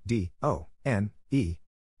D O N E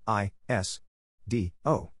I S D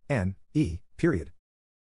O N E, period.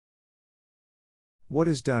 What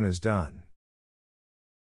is done is done.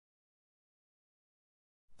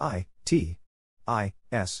 I T I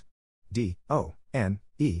S D O N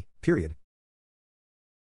E, period.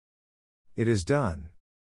 It is done.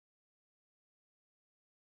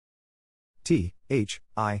 T H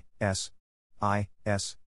I S I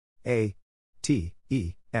S A T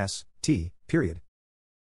E S T, period.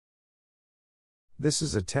 This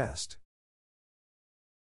is a test.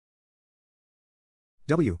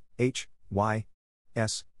 W H Y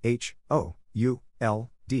S H O U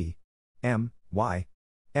L D M Y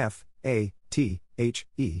F A T H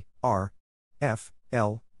E R F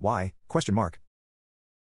L Y, question mark.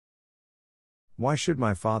 Why should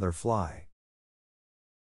my father fly?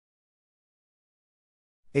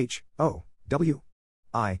 H O W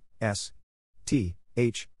I S T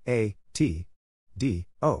H A T D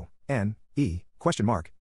O N E, question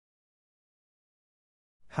mark.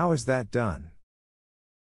 How is that done?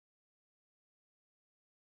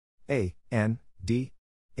 A N D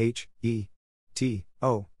H E T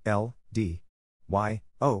O L D Y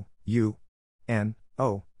O U N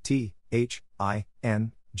O T H I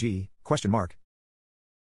N G, question mark.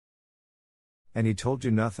 And he told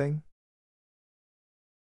you nothing?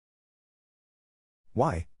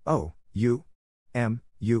 Y O U M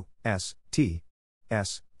U S T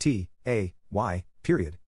S T A Y,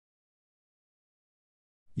 period.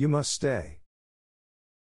 You must stay.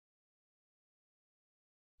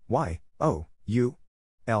 Y O U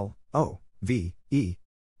L O V E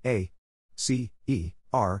A C E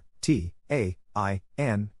R T A I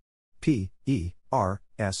N P E R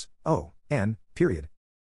S O N, period.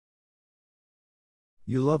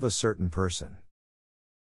 You love a certain person.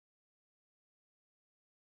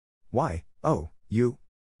 Y O U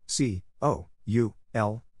C O U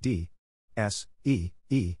L D S E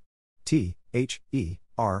E T H E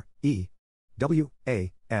R E W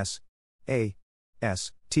A S A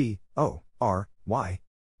S T O R Y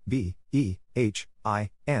B E H I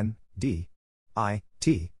N D I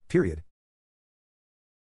T, period.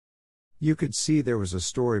 You could see there was a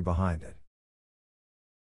story behind it.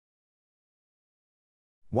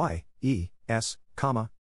 Y E S, comma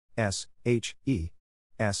S H E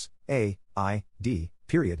S A I D,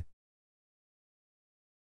 period.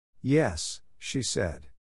 Yes, she said.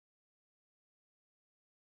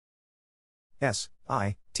 S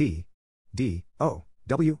I T D O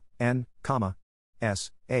W N, comma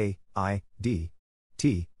S A I D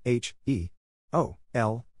T H E O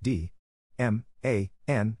L D M A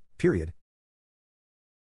N, period.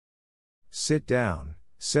 Sit down,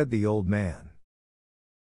 said the old man.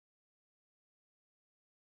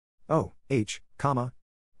 O H, comma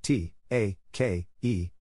T A K E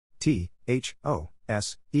T H O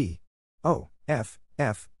S E O F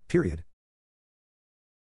F, period.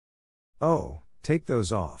 Oh, take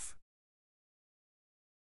those off.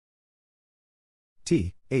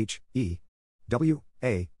 T H E W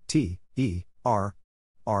A T E R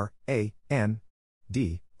R A N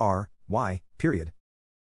D R Y, period.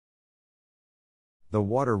 The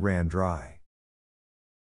water ran dry.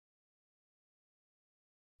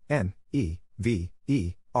 N E V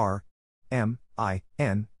E R M I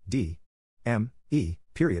N D M E,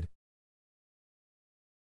 period.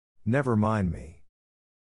 Never mind me.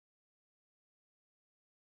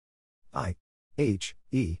 I H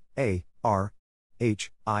E A R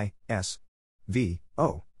H I S V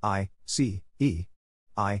O I C E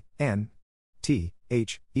I N T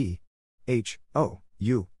H E H O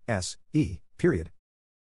U S E, period.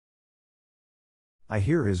 I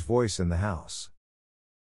hear his voice in the house.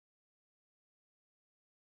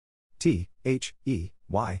 T H E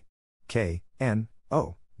Y K N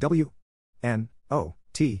O W N O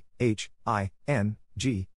T H I N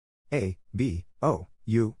G A B O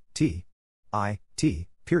U T I T,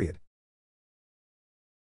 period.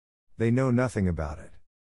 They know nothing about it.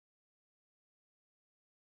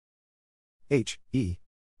 H E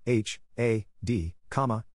H A D,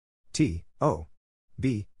 comma, T O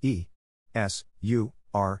B E S U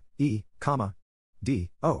R E, comma, D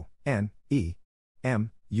O N E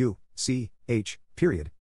M U C H,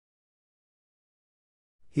 period.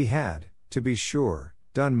 He had, to be sure,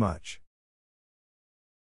 done much.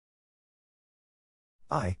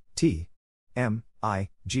 I T M I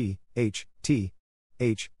G H T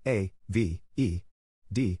H A V E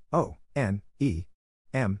D O N E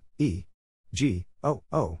M E G O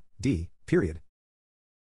O D, period.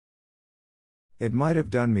 It might have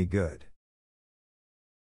done me good.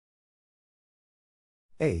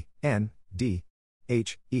 A N D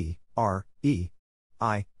H E R E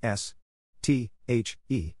I S T H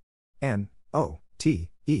E N O T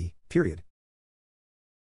E, period.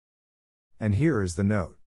 And here is the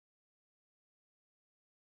note.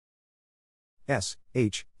 S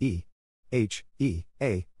H E H E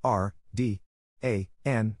A R D A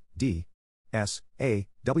N D S A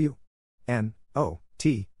W N O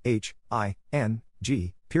T H I N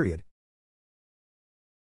G, period.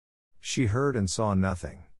 She heard and saw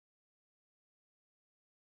nothing.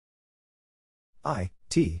 I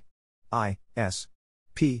T I S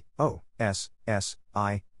P O S S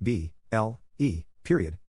I B L E,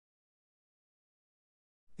 period.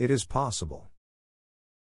 It is possible.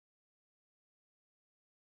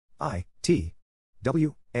 I T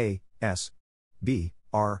W A S B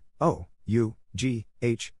R O U G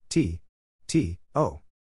H T T O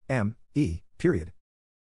M E, period.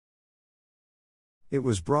 It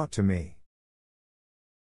was brought to me.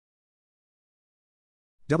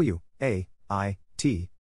 W A I T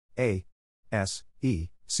A S E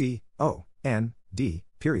C O N D,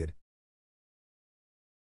 period.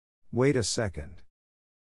 Wait a second.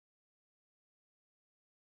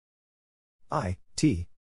 I T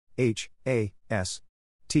H A S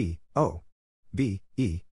T O B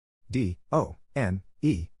E D O N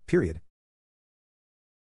E, period.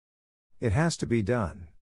 It has to be done.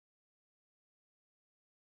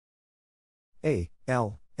 A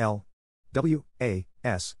L L W A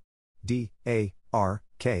S D A R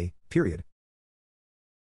K, period.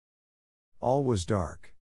 All was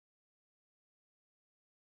dark.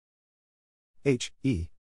 H E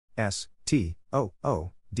S T O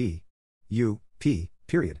O D U P,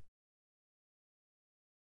 period.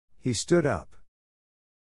 He stood up.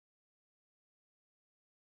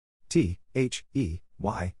 T H E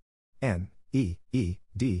Y N E E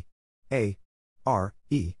D A R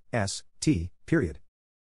E S T, period.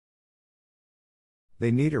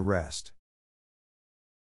 They need a rest.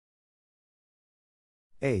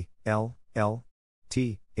 A L L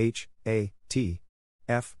T H A T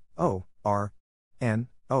F O R N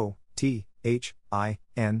O T H I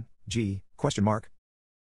N G, question mark.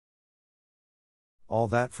 All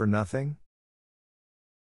that for nothing?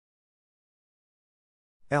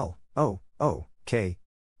 L O O K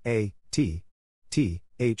A T T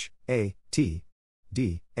H A T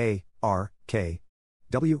D A R K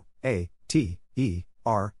W A T E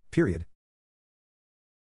R, period.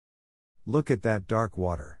 Look at that dark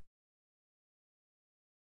water.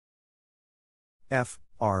 F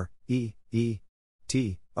R E E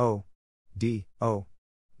T O D O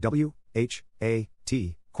W H A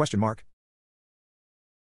T, question mark.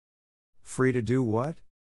 Free to do what?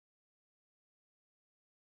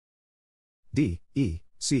 D E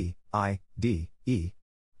C I D E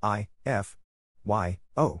I F Y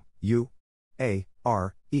O U A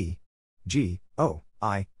R E G O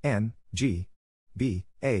I N G B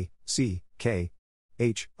A C K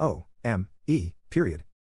H O M E, period.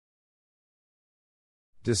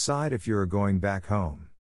 Decide if you're going back home.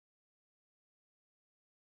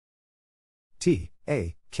 T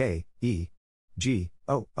A K E G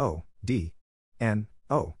O O D N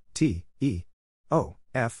O T E O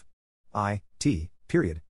F I T,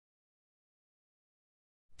 period.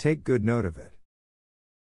 Take good note of it.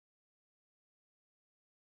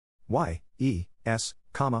 Y E S,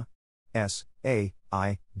 comma, S A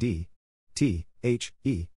I D T H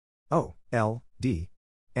E O L D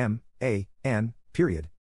M A N, period.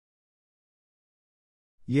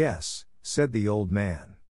 Yes, said the old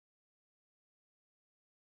man.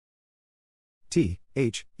 Thenkightwasdark.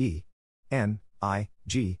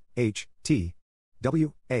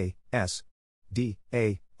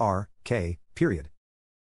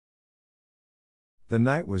 The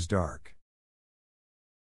night was dark.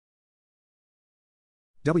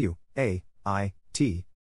 Waitaminte.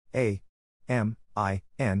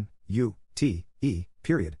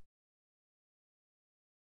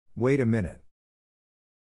 Wait a minute.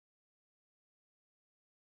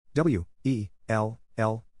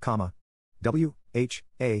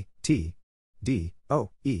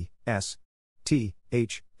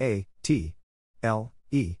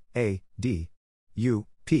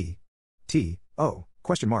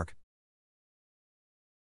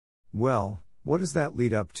 Well, what does that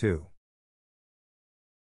lead up to?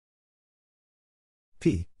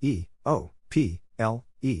 Pmyvojcktfindmout.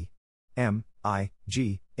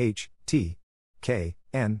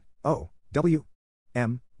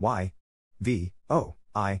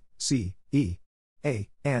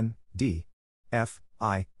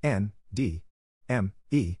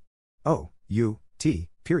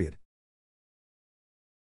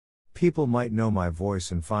 People might know my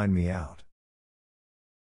voice and find me out.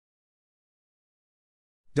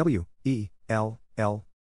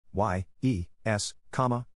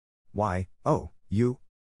 WellYesComma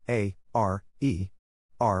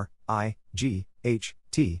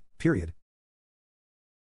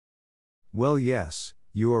Well, yes,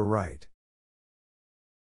 you are right.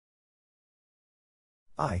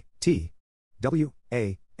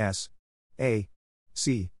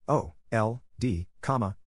 ItwasACold,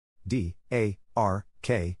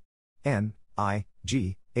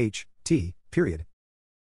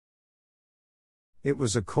 It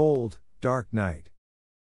was a cold, dark night.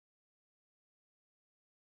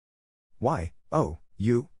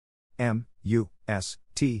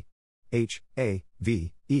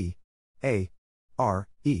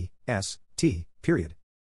 Yousthavearest.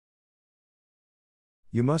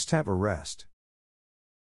 You must have a rest.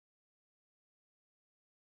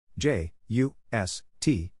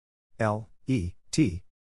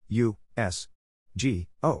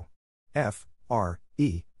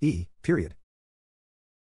 Justlettusgofree.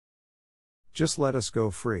 Just let us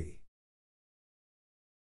go free.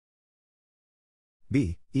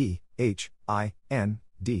 BEHINDEverybookIsAMAN.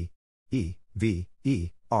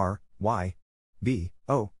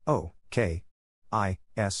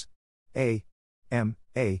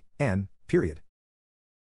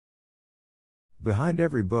 Behind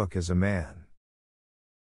every book is a man.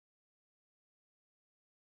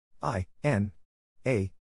 INAMINUTE.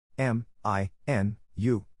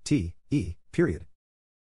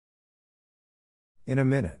 In a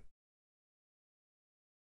minute.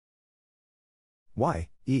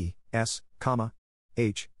 YES,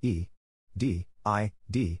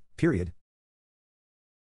 HEDID.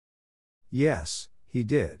 Yes, he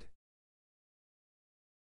did.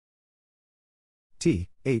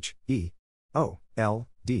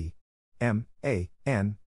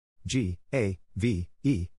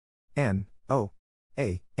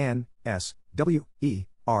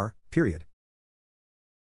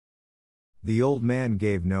 The old man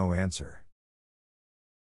gave no answer.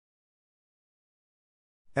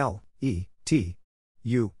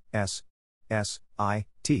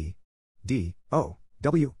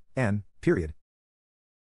 LETUSSITDOWN.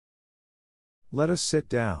 Let us sit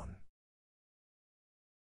down.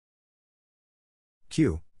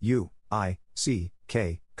 QUICK.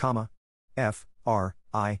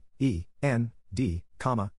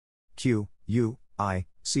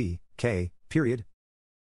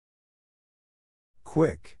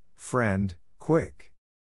 Quick, friend, quick.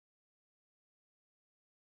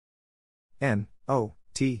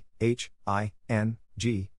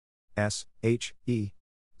 NOTHINGSHECANEAT?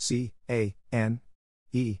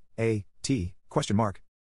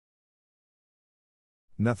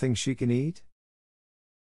 Nothing she can eat?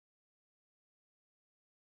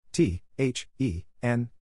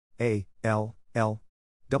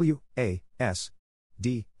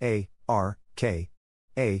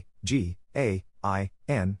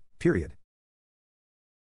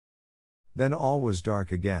 Then all was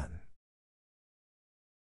dark again.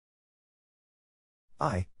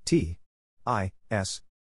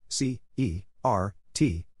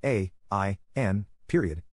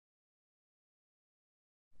 ITISCERTAIN.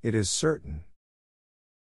 It is certain.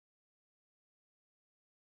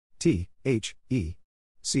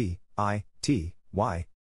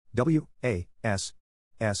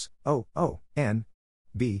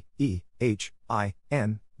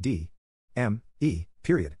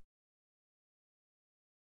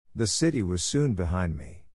 THECITY was soon behind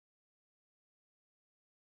me.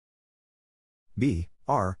 B,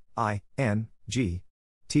 R, I, N, G,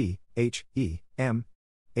 T, H, E, M,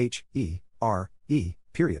 H, E, R, E,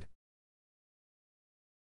 period.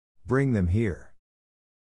 Bring them here.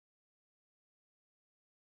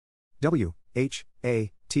 W, H,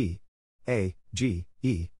 A, T, A, G,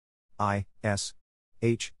 E, I, S,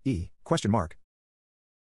 H, E, question mark.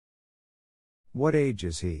 What age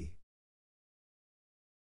is he?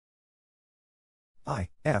 I,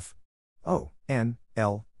 F, O, N,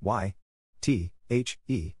 L, Y, T, H,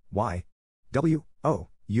 E, Y, W, O,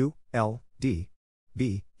 U, L, D,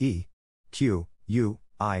 B, E, Q, U,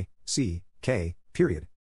 I, C, K, period.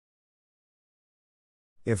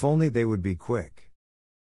 If only they would be quick.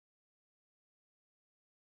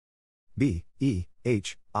 B, E,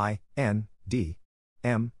 H, I, N, D,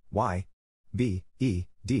 M, Y, B, E,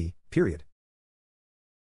 D, period.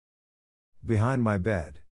 Behind my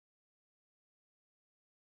bed.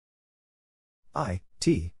 I,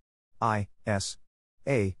 T, I, S,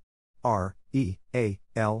 A, R, E, A,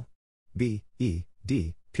 L, B, E,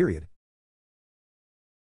 D, period.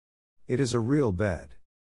 It is a real bed.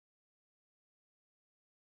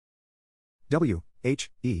 W, H,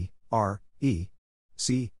 E, R, E,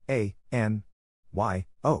 C, A, N, Y,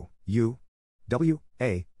 O, U, W,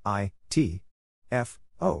 A, I, T, F,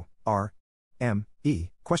 O, R, M, E,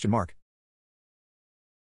 question mark.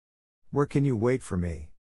 Where can you wait for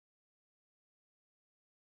me?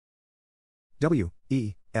 W,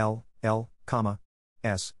 E, L, L, comma,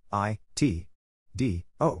 S, I, T, D,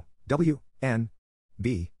 O, W, N,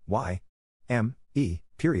 B, Y, M, E,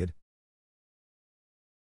 period.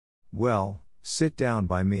 Well, sit down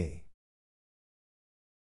by me.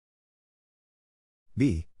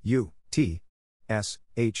 B, U, T, S,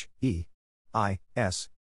 H, E, I, S,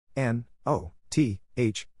 N, O, T,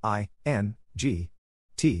 H, I, N, G,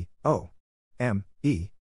 T, O, M, E,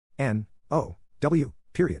 N, O, W,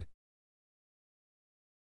 period.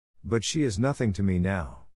 But she is nothing to me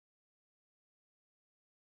now.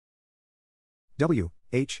 W,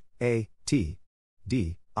 H, A, T,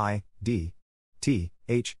 D, I, D, T,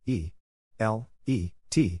 H, E, L, E,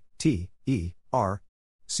 T, T, E, R,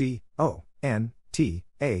 C, O, N, T,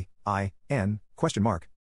 A, I, N, question mark.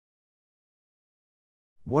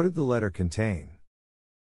 What did the letter contain?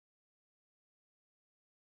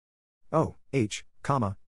 O, H,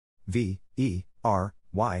 comma, V, E, R,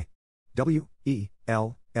 Y, W, E,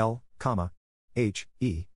 L, L, comma, H,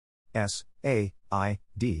 E, S, A, I,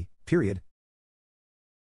 D, period.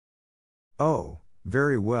 Oh,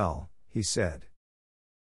 very well, he said.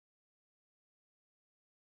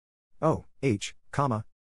 O, H, comma,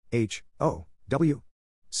 H, O, W,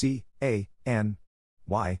 C, A, N,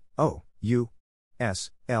 Y, O, U,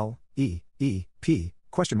 S, L, E, E, P,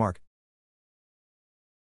 question mark.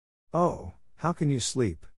 Oh, how can you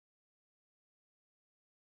sleep?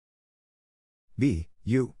 B,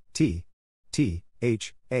 U, T, T,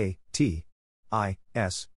 H, A, T, I,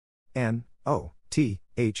 S, N, O, T,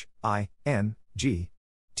 H, I, N, G,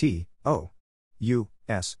 T, O, U,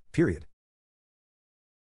 S, period.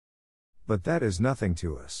 But that is nothing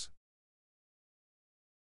to us.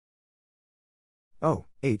 O,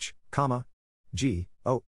 H, comma, G,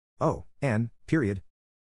 O, O, N, period.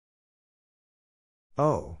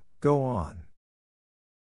 Oh, go on.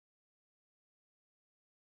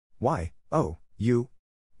 Y, O, U,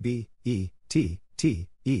 B, E, T, T,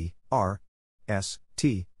 E, R, S,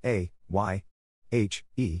 T, A, Y, H,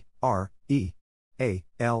 E, R, E, A,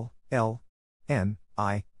 L, L, N,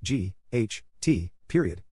 I, G, H, T,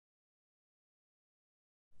 period.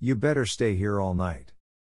 You better stay here all night.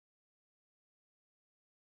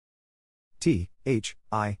 T, H,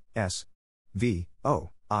 I, S, V, O,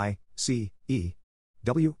 I, C, E,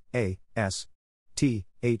 W, A, S, T,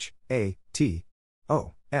 H, A, T,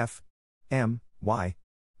 O, F, M, Y,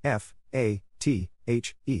 F, A, T,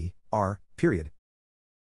 H, E, R, period.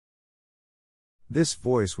 This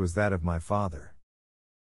voice was that of my father.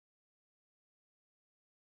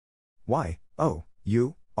 Y, O,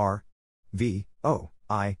 U, R, V, O,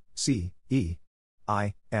 I, C, E,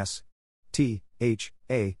 I, S, T, H,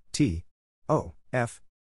 A, T, O, F,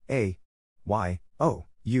 A, Y, O,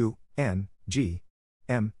 U, N, G,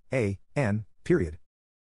 M, A, N, period.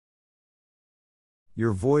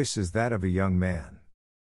 Your voice is that of a young man.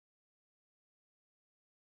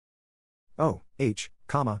 O, H,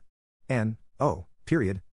 comma, N, O,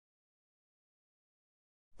 period.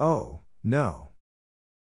 Oh, no.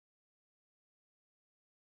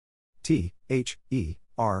 T, H, E,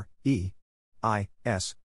 R, E, I,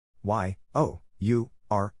 S, Y, O, U,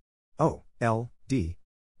 R, O, L, D,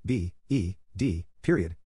 B, E, D,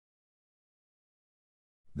 period.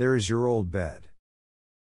 There is your old bed.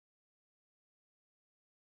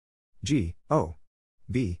 G, O,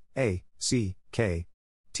 B, A, C, K,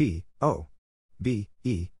 T, O, B,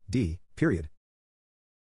 E, D, period.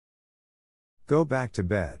 Go back to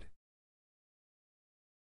bed.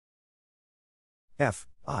 F,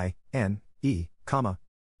 I, N, E, comma,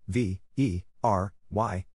 V, E, R,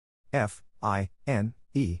 Y, F, I, N,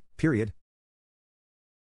 E, period.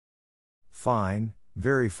 Fine,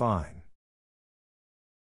 very fine.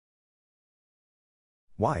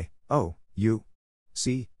 Y, O, U,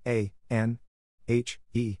 C, A, N, H,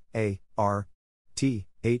 E, A, R, T,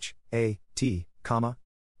 H, A, T, comma,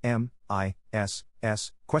 M, I, S,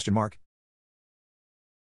 S, question mark.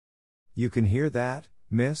 You can hear that,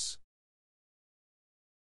 miss?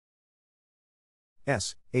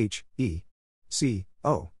 S, H, E, C,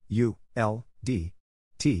 O, U, L, D,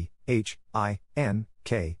 T, H, I, N,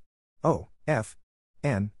 K, O, F,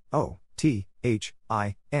 N, O, T, H,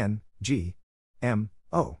 I, N, G, M,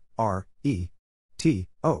 O, R, E, T,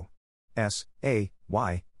 O, S, A,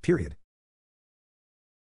 Y, period.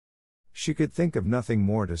 She could think of nothing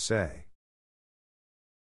more to say.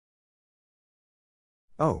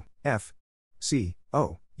 O, F, C,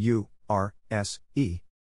 O, U, R, S, E,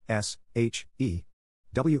 S, H, E,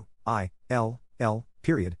 W, I, L, L,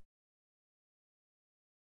 period.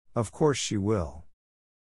 Of course she will.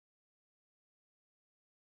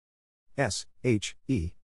 S, H,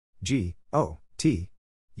 E, G, O, T,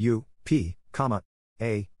 U, P, comma,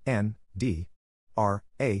 A, N, D, R,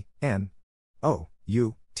 A, N, O,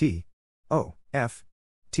 U, T, O, F,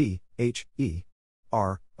 T, H, E,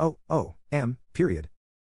 R, O, O, M, period.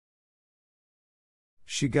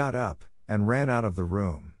 She got up and ran out of the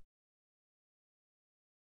room.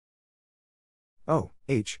 O,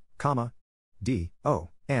 H, comma, D, O,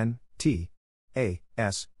 N, T, A,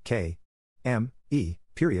 S, K, M, E,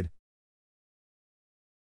 period.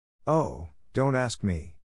 Oh, don't ask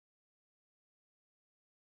me.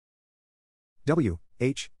 W,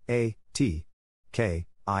 H, A, T, K,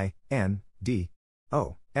 I, N, D,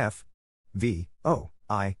 O, F, V, O,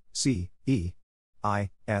 I, C, E, I,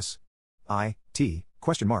 S, I, T,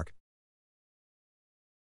 question mark.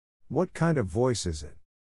 What kind of voice is it?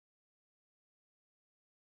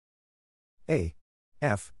 A,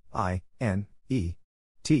 F, I, N, E,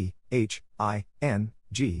 T, H, I, N,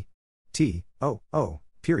 G, T, O, O,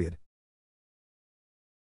 period.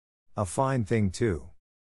 A fine thing too.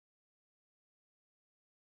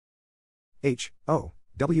 H, O,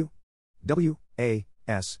 W, W, A,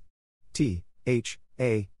 S, T, H,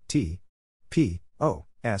 A, T, P, O,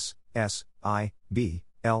 S, S, I, B,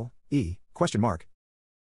 L, E, question mark.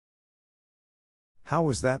 How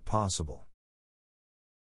is that possible?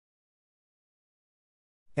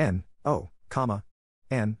 N, O, comma,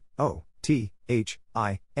 N, O, T, H,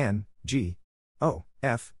 I, N, G, O,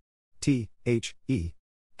 F, T, H, E,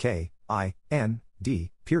 K, I, N,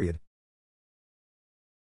 D, period.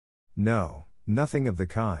 No, nothing of the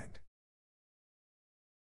kind.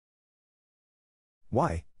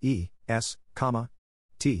 Y, E, S, comma,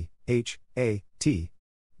 T, H, A, T,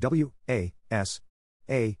 W, A, S,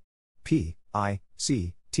 A, P, I,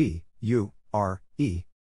 C, T, U, R, E,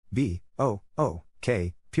 B, O, O,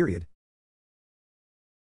 K, period.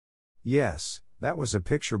 Yes, that was a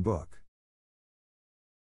picture book.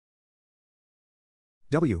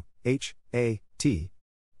 W, H, A, T,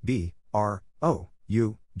 B, R, O,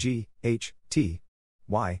 U, G, H, T,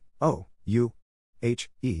 Y, O, U, H,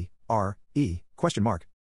 E, R, E, question mark.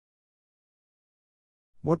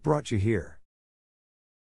 What brought you here?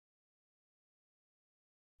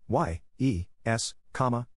 Y, E, S,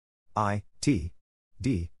 comma, I, T,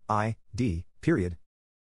 D, I, D, period.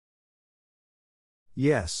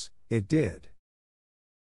 Yes, it did.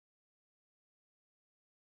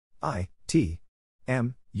 I, T,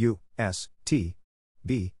 M, U, S, T,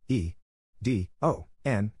 B, E, D, O,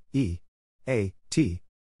 N, E, A, T,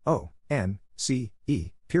 O, N, C,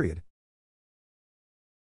 E, period.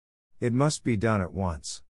 It must be done at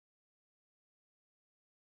once.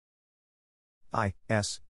 I,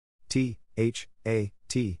 S, T, H, A,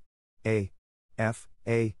 T, A, F,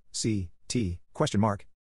 A, C, T, question mark.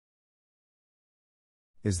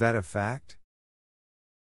 Is that a fact?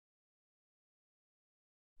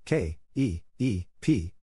 K, E, E,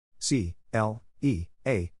 P, C, L, E,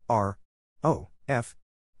 A, R, O, F,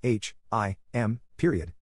 H, I, M,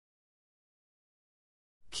 period.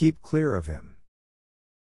 Keep clear of him.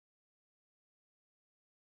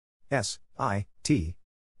 S, I, T,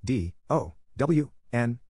 D, O, W,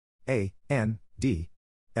 N, A, N, D,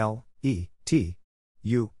 L, E, T,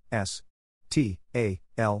 U, S, T, A,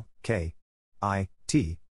 L, K, I,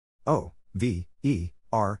 T, O, V, E,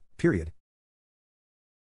 R, period.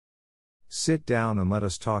 Sit down and let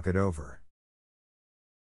us talk it over.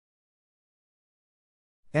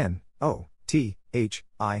 N, O, T, H,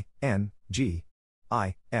 I, N, G,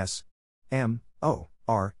 I, S, M, O,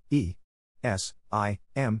 R, E, S, I,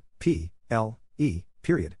 M, P, L, E,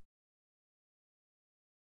 period.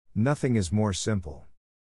 Nothing is more simple.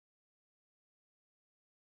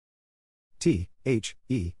 T, H,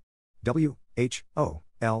 E, W, H, O,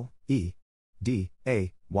 L, E, D,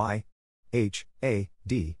 A, Y, H, A,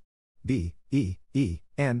 D, B, E, E,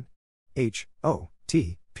 N, H, O,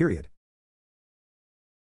 T, period.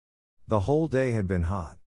 The whole day had been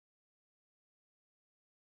hot.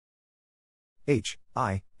 H,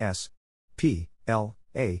 I, S, P, L,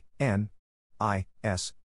 A, N, I,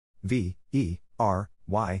 S, V, E, R,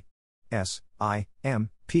 Y, S, I, M,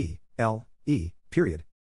 P, L, E, period.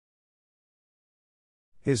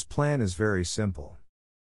 His plan is very simple.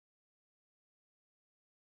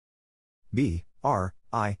 B, R,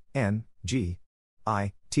 I, N, G,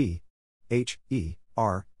 I, T, H, E,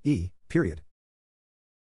 R, E, period.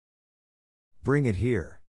 Bring it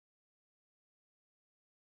here.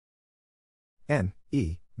 N,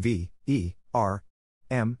 E, V, E, R,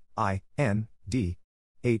 M, I, N, D,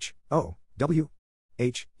 H, O, W,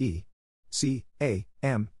 H, E, C, A,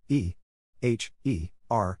 M, E, H, E,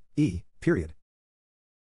 R, E, period.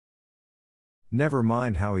 Never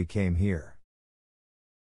mind how he came here.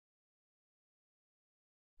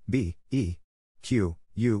 B, E, Q,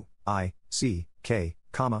 U, I, C, K,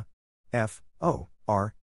 comma, F, O,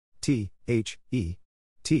 R, T, H, E,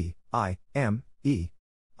 T, I, M, E,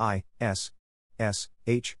 I, S, S,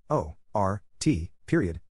 H, O, R, T,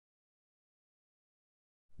 period.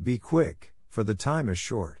 Be quick, for the time is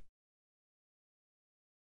short.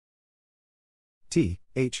 T,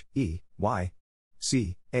 H, E, Y,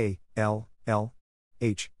 C, A, L, L,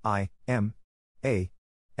 H, I, M, A,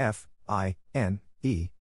 F, I, N, E,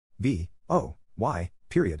 B, O, Y,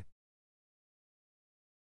 period.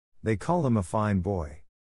 They call him a fine boy.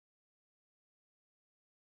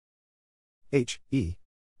 H, E,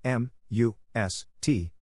 M, U, S,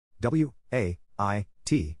 T, W, A, I,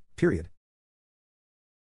 T, period.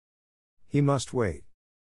 He must wait.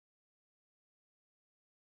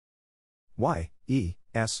 Y, E,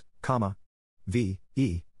 S, comma, V,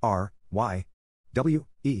 E, R, Y, W,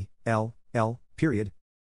 E, L, L, period.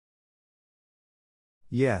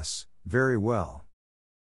 Yes, very well.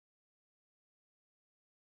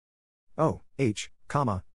 O, H,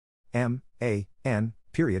 comma, M, A, N,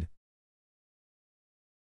 period.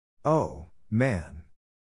 Oh, man.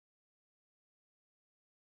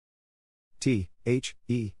 T, H,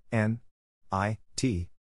 E, N, I, T,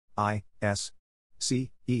 I, S,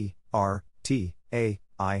 C, E, R, T, A,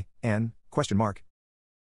 I, N, question mark.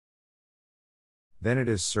 Then it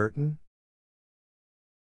is certain?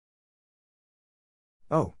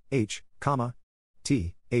 O, H, comma,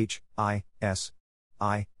 T, H, I, S,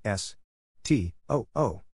 I, S, T, O,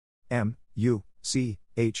 O, M, U, C,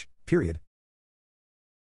 H, period.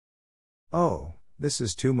 Oh, this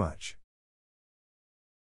is too much.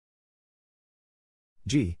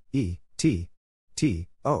 G, E, T, T,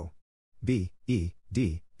 O, B, E,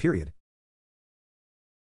 D, period.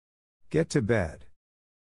 Get to bed.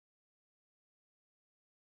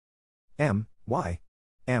 M, Y,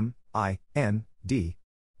 M, I, N, D,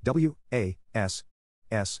 W, A, S,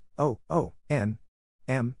 S, O, O, N,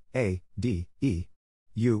 M, A, D, E,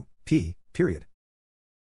 U, P, period.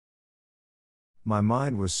 My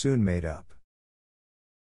mind was soon made up.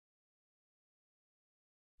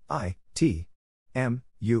 I, T, M,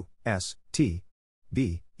 U, S, T,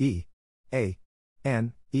 B, E, A,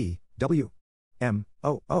 N, E, W, M,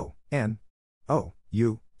 O, O, N, O,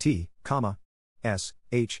 U, T, comma, S,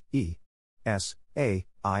 H, E, S, A,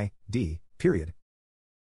 I, D, period.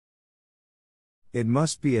 It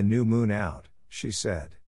must be a new moon out, she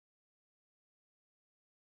said.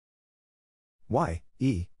 Y,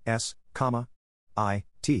 E, S, comma, I,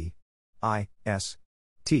 T, I, S,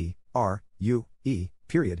 T, R, U, E,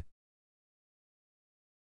 period.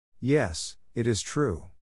 Yes, it is true.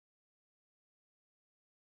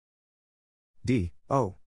 D,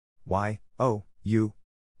 O, Y, O, U,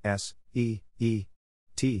 S, E, E,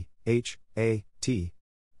 T, H, A, T,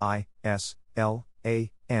 I, S, L,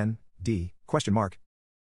 A, N, D, question mark.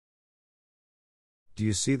 Do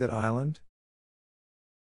you see that island?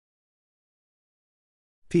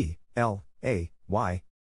 P, L, A, Y,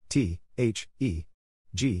 T, H, E,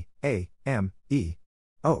 G, A, M, E,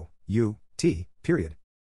 O, U, T, period.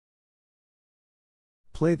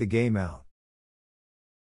 Play the game out.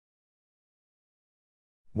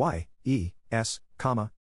 Y, E, S,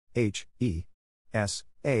 comma, H, E, S,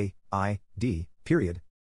 A, I, D, period.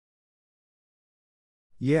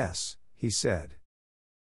 Yes, he said.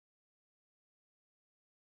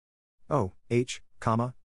 O, H,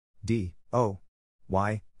 comma, D, O,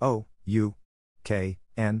 Y, O, U, K,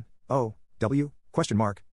 N, O, W, question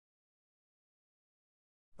mark.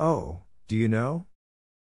 Oh, do you know?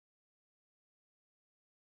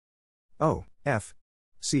 O, F,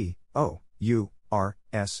 C, O, U, R,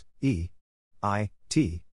 S, E, I,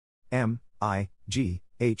 T, M, I, G,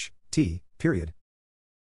 H, T, period.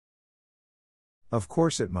 Of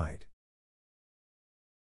course it might.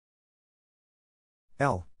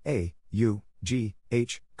 L, A, U, G,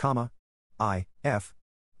 H, comma, I, F,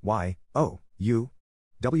 Y, O, U,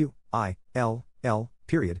 W, I, L, L,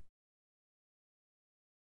 period.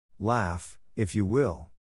 Laugh, if you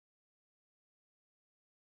will.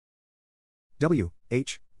 W,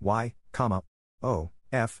 H, Y, comma, O,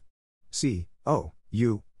 F, C, O,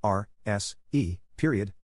 U, R, S, E,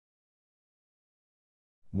 period.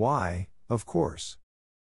 Y, of course.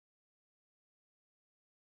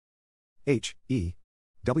 H, E,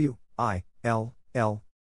 W, I, L, L,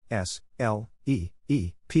 S, L, E,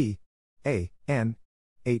 E, P, A, N,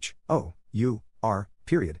 H, O, U, R,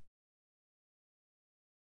 period.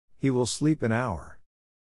 He will sleep an hour.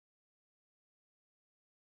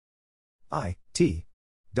 I, T,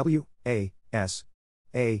 W, A, S,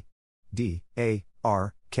 A, D, A,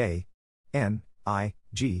 R, K, N, I,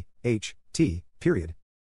 G, H, T, period.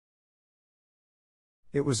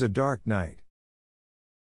 It was a dark night.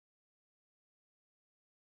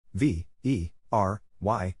 V, E, R,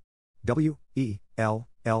 Y, W, E, L,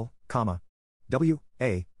 L, comma, W,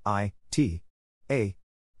 A, I, T, A,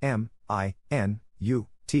 M, I, N, U,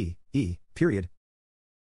 T, E, period.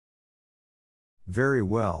 Very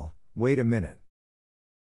well, wait a minute.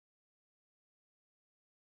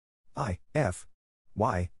 I, F,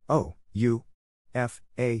 Y, O, U, F,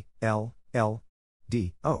 A, L, L,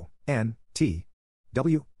 D, O, N, T,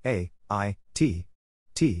 W, A, I, T,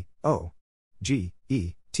 T, O, G,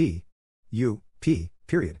 E, T, U, P,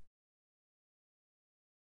 period.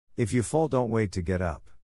 If you fall, don't wait to get up.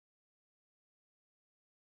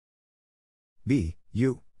 B,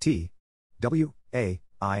 U, T, W, A,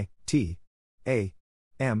 I, T, A,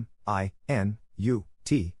 M, I, N, U,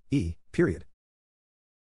 T, E, period.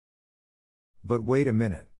 But wait a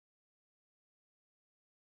minute.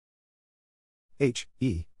 H,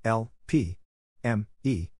 E, L, P, M,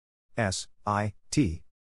 E, S, I, T,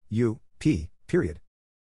 U, P, period.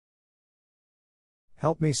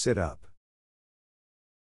 Help me sit up.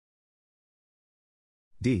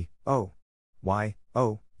 D, O, Y,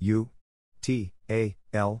 O, U, T, A,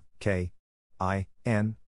 L, K, I,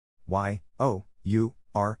 N, Y, O, U,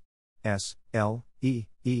 R, S, L, E,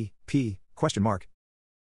 E, P, question mark.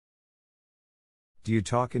 Do you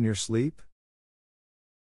talk in your sleep?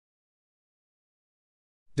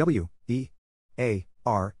 W, E, A,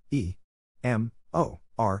 R, E, M, O,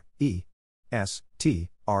 R, E, S, T,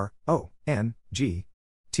 R, O, N, G,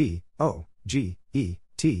 T, O, G, E,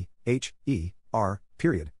 T, H, E, R,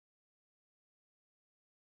 period.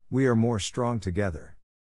 We are more strong together.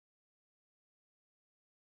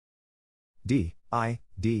 D, I,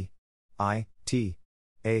 D, I, T,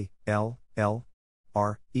 A, L, L,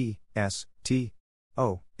 R, E, S, T,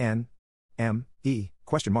 O, N, M, E,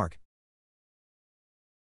 question mark.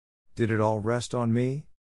 Did it all rest on me?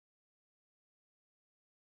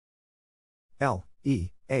 L, E,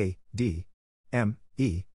 A, D, M,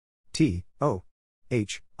 E, T, O,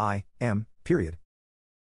 H, I, M, period.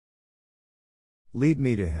 Lead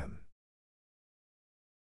me to him.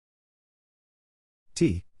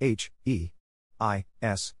 T, H, E, I,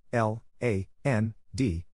 S, L, A, N,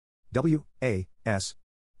 D, W, A, S,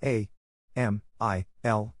 A, M, I,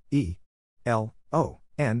 L, E, L, O,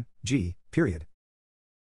 N, G, period.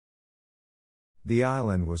 The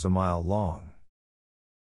island was a mile long.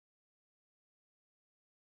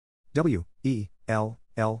 W, E, L,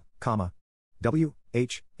 L, comma, W,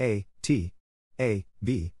 H, A, T, A,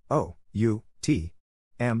 B, O, U, T,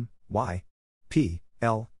 M, Y, P,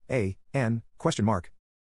 L, A, N, question mark.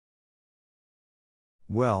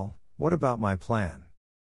 Well, what about my plan?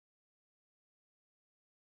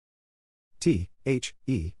 T, H,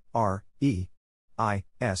 E, R, E, I,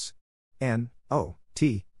 S, N, O,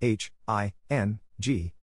 T, H, I, N,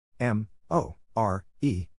 G, M, O, R,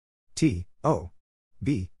 E, T, O,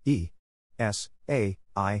 B, E, S, A,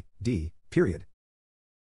 I, D, period.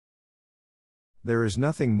 There is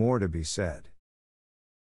nothing more to be said.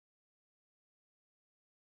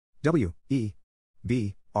 W, E,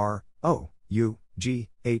 B, R, O, U, G,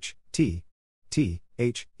 H, T, T,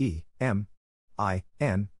 H, E, M, I,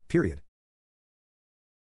 N, period.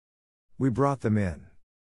 We brought them in.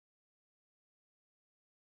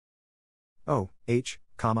 O, H,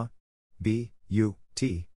 comma, B, U,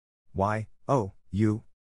 T, Y, O, U,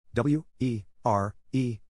 W, E, R,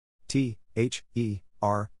 E, T, H, E,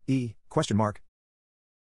 R, E, question mark.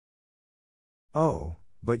 Oh,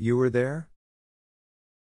 but you were there?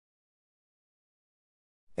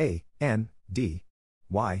 A, N, D,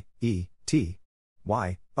 Y, E, T,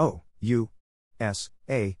 Y, O, U, S,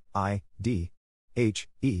 A, I, D, H,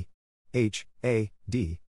 E, H, A,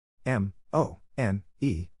 D, M, O, N,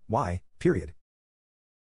 E, Y, period.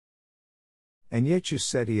 And yet you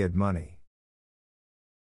said he had money.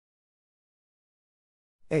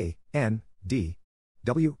 A, N, D,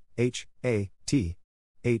 W, H, A, T,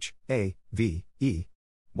 H, A, V, E,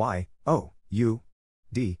 Y, O, U,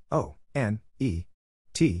 D, O, N, E,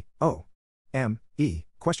 T, O, M, E,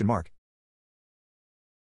 question mark.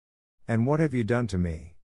 And what have you done to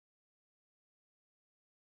me?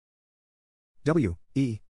 W,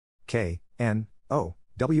 E, K, N, O,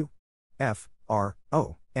 W, F, R,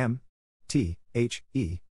 O, M, T, H,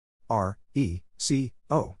 E, R, E, C,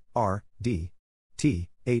 O, R, D, T,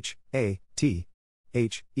 H, A, T,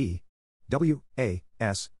 H, E, W, A,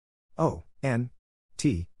 S, O, N,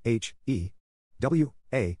 T, H, E, W,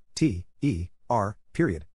 A, T, E, R,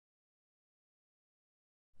 period.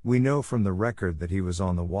 We know from the record that he was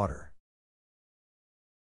on the water.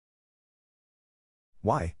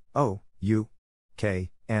 Y, O, U,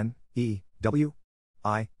 K, N, E, W,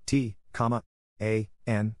 I, T, comma, A,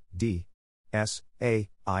 N, D, S, A,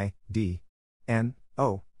 I, D, N,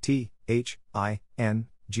 O, T, H, I, N,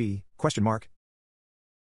 G, question mark.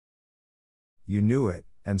 You knew it,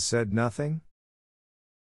 and said nothing?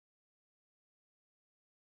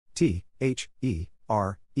 T, H, E,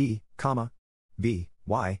 R, E, comma, B,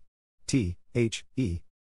 Y, T, H, E,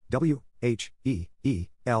 W, H, E, E,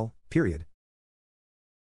 L, period.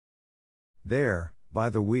 There, by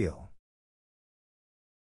the wheel.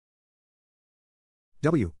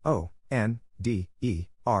 W, O, N, D, E,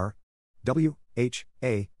 R, W, H,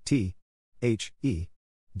 A, T, H, E,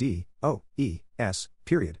 D, O, E, S,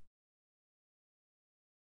 period.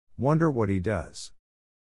 Wonder what he does.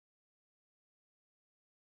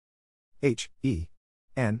 H, E,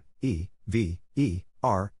 N, E, V, E,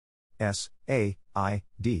 R, S, A, I,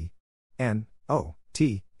 D, N, O,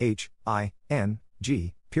 T, H, I, N,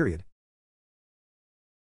 G, period.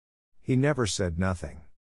 He never said nothing.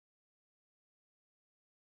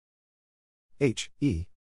 H, E,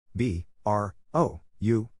 B, R, O,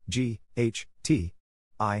 U, G, H, T,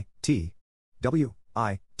 I, T, W,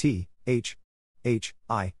 I, T, H, H,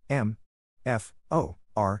 I, M, F, O,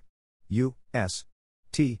 R, U, S,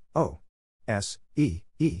 T, O, S, E,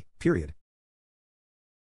 E, period.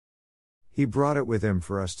 He brought it with him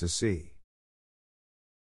for us to see.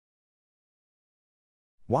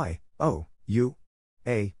 Y, O, U,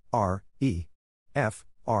 A, R, E, F,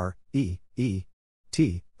 R, E, E,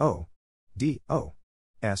 T, O, D, O,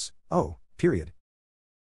 S, O, period.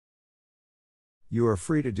 You are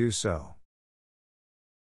free to do so.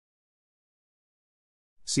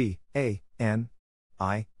 C, A, N,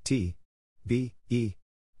 I, T, B, E,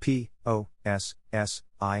 P, O, S, S,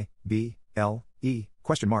 I, B, L, E,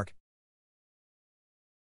 question mark.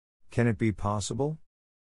 Can it be possible?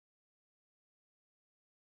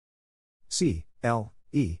 C, L,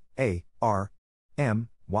 E, A, R, M,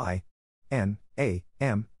 Y, N, A,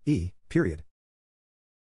 M, E, period.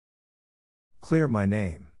 Clear my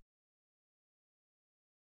name.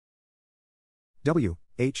 W,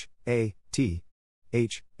 H, A, T,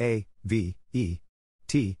 H, A, V, E,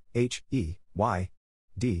 T, H, E, Y,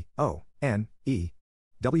 D, O, N, E,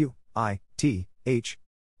 W, I, T, H,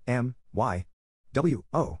 M, Y, W,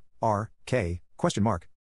 O, R, K, question mark.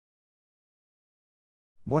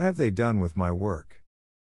 What have they done with my work?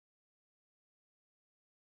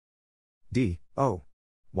 D, O,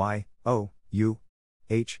 Y, O, U,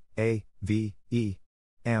 H, A, V, E,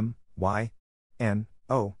 M, Y, N,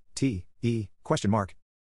 O, T, E, question mark.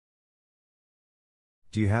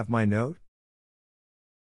 Do you have my note?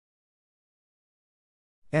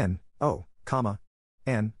 N, O, comma,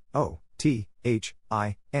 N, O, T, H,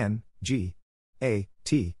 I, N, G, A,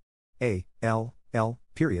 T, A, L, L,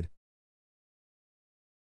 period.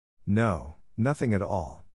 No, nothing at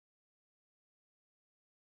all.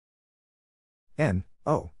 N,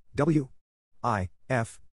 O, W, I,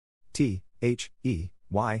 F, T, H, E,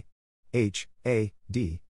 Y, H, A,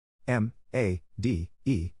 D, M, A, D,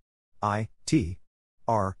 E, I, T,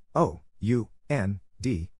 R, O, U, N,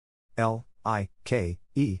 D, L, I, K,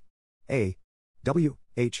 E, A, W,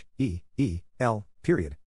 H, E, E, L,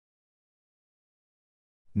 period.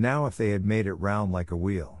 Now if they had made it round like a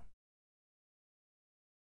wheel.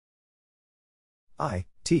 I,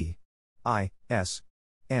 T, I, S,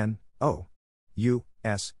 N, O, U,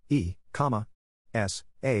 S, E, comma, S,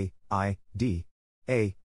 A, I, D,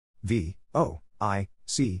 A, V, O, I,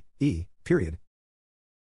 C, E, period.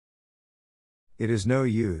 It is no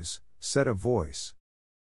use, said a voice.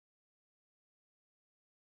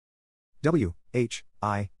 W, H,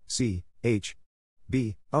 I, C, H,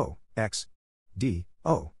 B, O, X, D,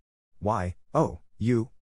 O, Y, O, U,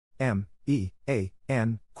 M, E, A,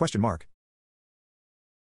 N, question mark.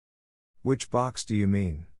 Which box do you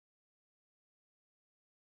mean?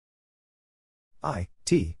 I,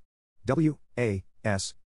 T, W, A,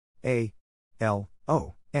 S, A, L,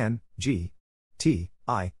 O, N, G, T,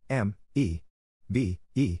 I, M, E, B,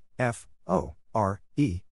 E, F, O, R,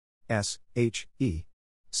 E, S, H, E,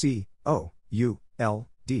 C, O, U, L,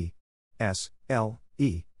 D, S, L,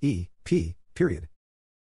 E, E, P, period.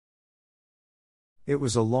 It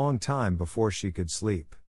was a long time before she could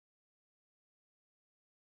sleep.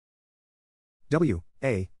 W,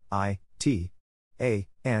 A, I, T, A,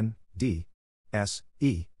 N, D, S,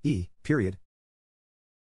 E, E, period.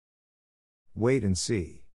 Wait and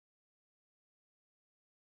see.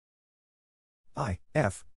 I,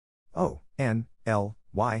 F, O, N, L,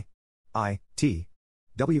 Y, I, T,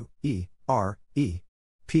 W, E, R, E,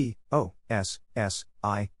 P, O, S, S,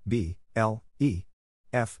 I, B, L, E,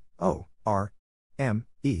 F, O, R, M,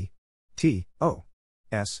 E, T, O,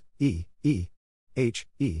 S, E, E, H,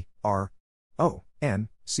 E, R, O, N,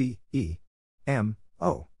 C, E, M,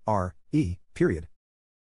 O, R, E, period.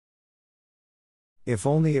 If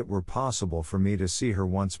only it were possible for me to see her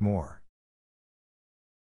once more.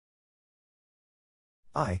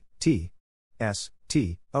 I, T, S,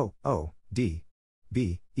 T, O, O, D,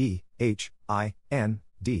 B, E, H, I, N,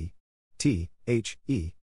 D, T, H,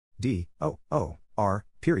 E, D, O, O, R,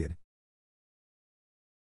 period.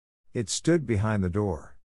 It stood behind the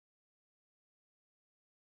door.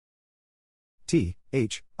 T,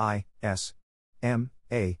 H, I, S, M,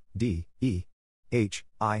 A, D, E, H,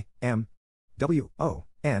 I, M, W, O,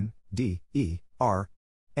 N, D, E, R,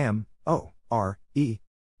 M, O, R, E,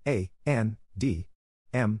 A, N, D,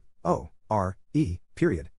 M, O, R, E,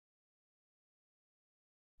 period.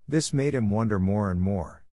 This made him wonder more and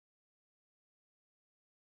more.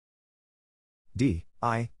 D,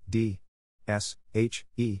 I, D, S, H,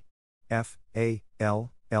 E, F, A,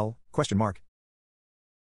 L, L, question mark.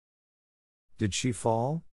 Did she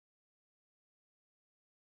fall?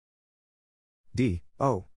 D,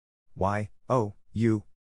 O, Y, O, U,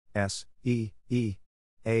 S, E, E,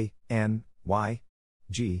 A, N, Y,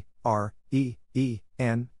 G, R, E, E,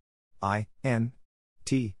 N, I, N,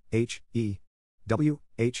 T, H, E, W,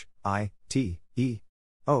 H, I, T, E,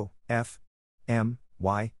 O, F, M,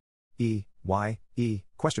 Y, E,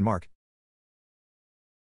 question mark.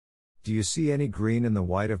 Do you see any green in the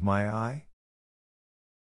white of my eye?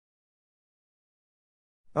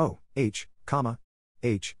 O, H, comma,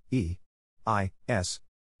 H, E, I, S,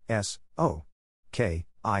 S, O, K,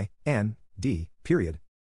 I, N, D, period.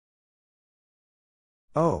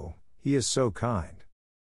 Oh, he is so kind.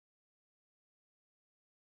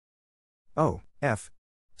 O, F,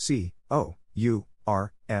 C, O, U,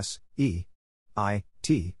 R, S, E, I,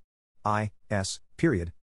 T, I, S,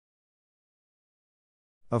 period.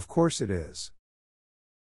 Of course it is.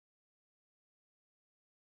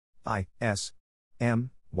 I, S,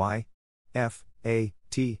 M, Y, F, A,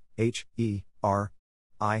 T, H, E, R,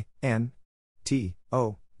 I, N, T,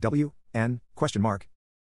 O, W, N, question mark.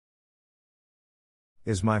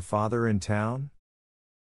 Is my father in town?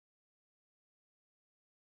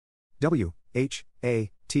 W, H,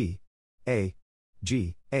 A, T, A,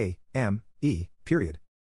 G, A, M, E, period.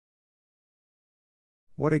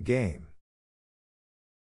 What a game.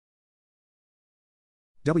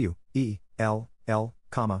 W, E, L, L,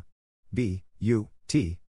 comma, B, U,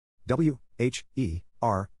 T, W, H, E,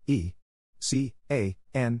 R, E, C, A,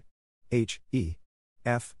 N, H, E,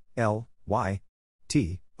 F, L, Y,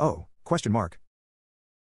 T, O, question mark.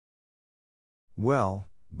 Well,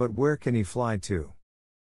 but where can he fly to?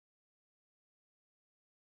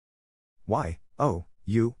 Y, O,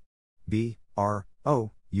 U, B, R,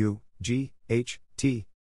 O, U, G, H, T,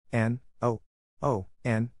 N, O, O,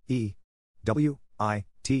 N, E, W, I,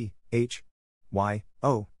 T, H, Y,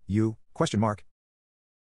 O, U, question mark.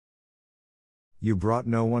 You brought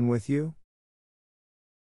no one with you?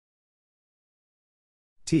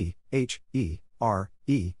 T, H, E, R,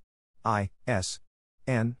 E, I, S,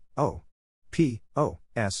 N, O, P, O,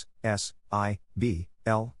 S, S, I, B,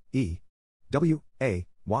 L, E, W, A,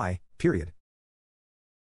 Y, period.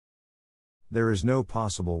 There is no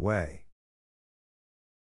possible way.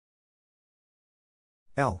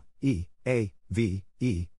 L, E, A, V,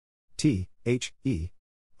 E, T, H, E,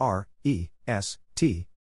 R, E, S, T,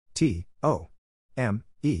 T, O, M,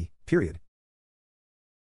 E, period.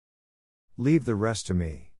 Leave the rest to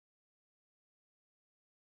me.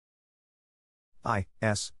 I,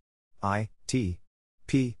 S, I, T,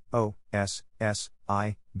 P, O, S, S,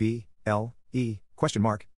 I, B, L, E, question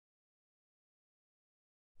mark.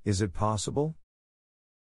 Is it possible?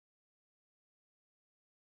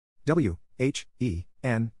 W, H, E,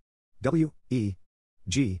 N, W, E,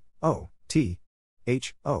 G, O, T,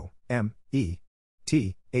 H, O, M, E,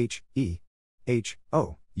 T, H, E, H,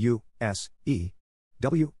 O, U, S, E,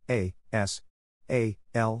 W, A, S, A,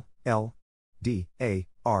 L, L, D, A,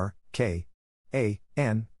 R, K, A,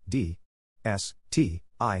 N, D, S, T,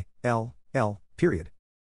 I, L, L, period.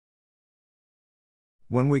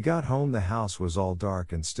 When we got home, the house was all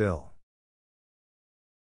dark and still.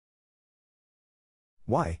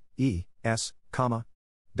 Y, E, S, comma,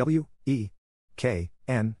 W, E, K,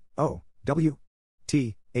 N, O, W,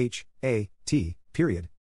 T, H, A, T, period.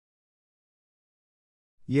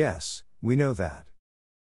 Yes, we know that.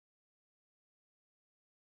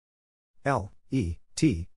 L, E,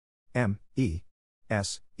 T, M, E,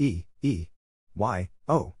 S, E, E, Y,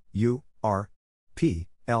 O, U, R, P,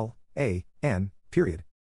 L, A, N, period.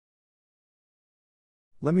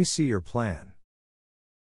 Let me see your plan.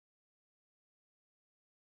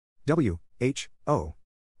 W, H, O,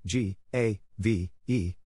 G, A, V,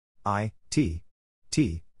 E, I, T,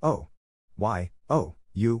 T, O, Y, O,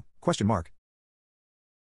 U, question mark.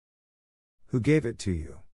 Who gave it to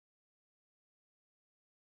you?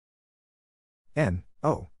 N,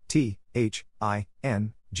 O, T, H, I,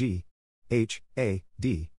 N, G, H, A,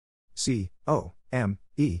 D, C, O, M,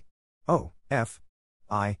 E, O, F,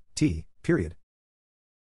 I, T, period.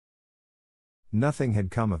 Nothing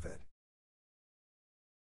had come of it.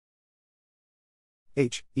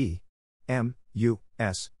 H, E, M, U,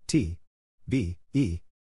 S, T, B, E,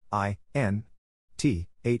 I, N, T,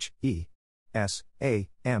 H, E, S, A,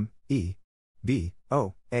 M, E, B,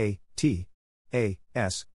 O, A, T, A,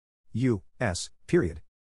 S, U, S, period.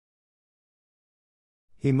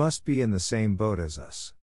 He must be in the same boat as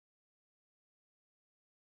us.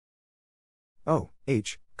 O,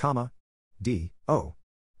 H, comma, D, O,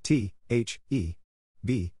 T, H, E,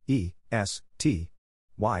 B, E, S, T,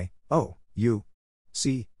 Y, O, U,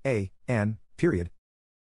 C, A, N, period.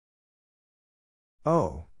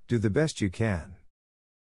 Oh, do the best you can.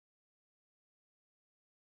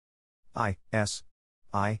 I, S,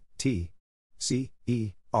 I, T, C,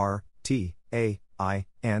 E, R, T, A, I,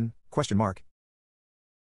 N, question mark.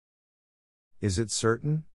 Is it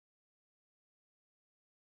certain?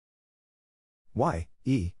 Y,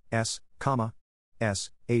 E, S, comma,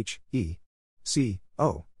 S, H, E, C,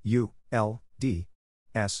 O, U, L, D,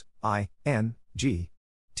 S, I, N, G,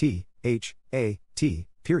 T, H, A, T,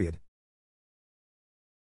 period.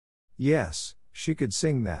 Yes, she could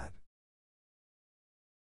sing that.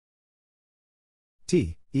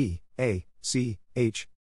 T, E, A, C, H,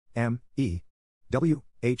 M, E, W,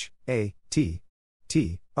 H, A, T,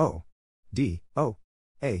 T, O, D, O,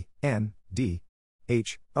 A, N, D,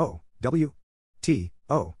 H, O, W, T,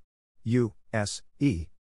 O, U, S, E,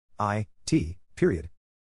 I, T, period.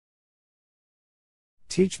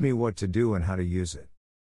 Teach me what to do and how to use it.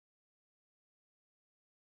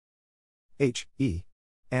 H, E,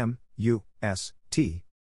 M, U, S, T,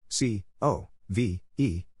 C, O, V,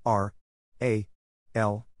 E, R, A,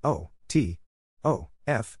 L, O, T, O,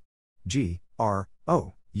 F, G, R,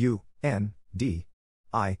 O, U, N, D,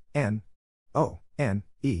 I, N, O, N,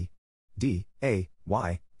 E, D, A,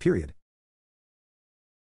 Y, period.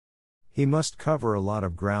 He must cover a lot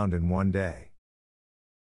of ground in one day.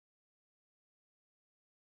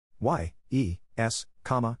 Y, E, S,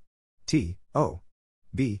 comma, T, O,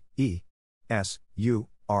 B, E, S, U,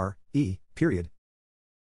 R, E, period.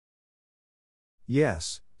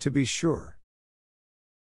 Yes, to be sure.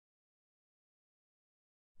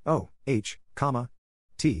 O, H, comma,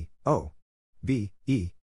 T, O, B,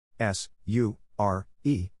 E, S, U, R,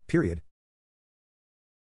 E, period.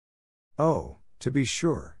 Oh, to be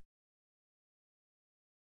sure.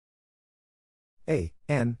 A,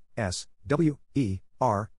 N, S, W, E,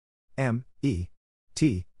 R, M, E,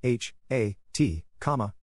 T, H, A, T,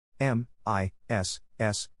 comma, M, I, S,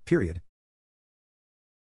 S, period.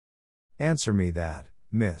 Answer me that,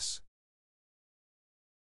 miss.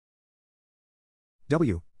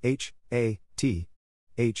 W, H, A, T,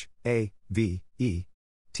 H, A, V, E,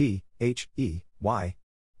 T, H, E, Y,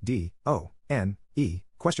 D, O, N, E,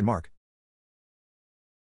 question mark.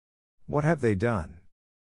 What have they done?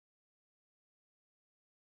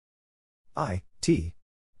 I, T,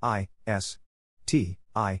 I, S, T,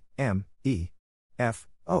 I, M, E, F,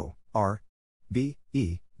 O, R, B,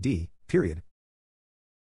 E, D, period.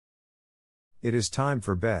 It is time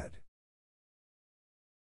for bed.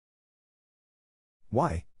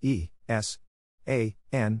 Y, E, S, A,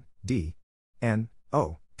 N, D, N,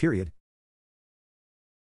 O, period.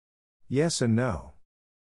 Yes and no.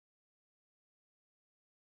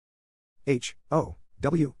 H, O,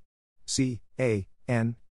 W, C, A,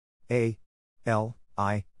 N, A, L,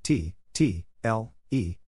 I, T, T, L,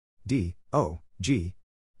 E, D, O, G,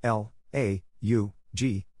 L, A, U,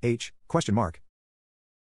 G, H, question mark.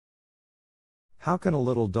 How can a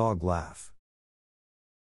little dog laugh?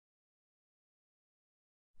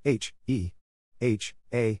 H, E, H,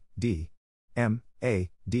 A, D, M, A,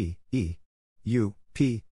 D, E, U,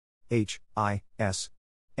 P, H, I, S,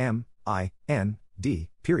 M, I, N, D,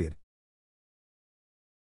 period.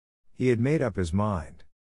 He had made up his mind.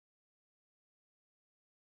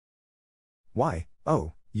 Y,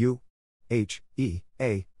 O, U, H, E,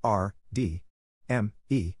 A, R, D, M,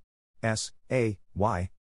 E, S, A, Y,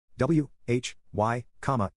 W, H, Y,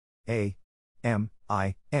 comma, A, M,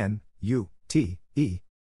 I, N, U, T, E,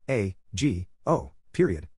 A, G, O,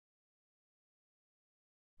 period.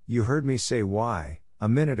 You heard me say Y a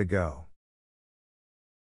minute ago.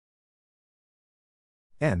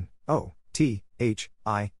 N, O, T, H,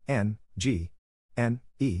 I, N, G, N,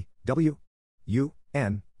 E, W, U,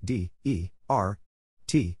 N, D, E, R,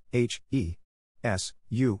 T, H, E, S,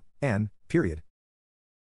 U, N, period.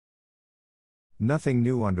 Nothing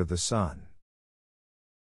new under the sun.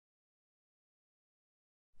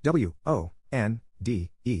 W, O, N, D,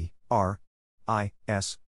 E, R, I,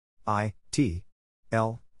 S, I, T,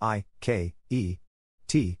 L, I, K, E,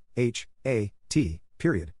 T, H, A, T,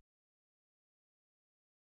 period.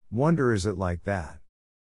 Wonder is it like that?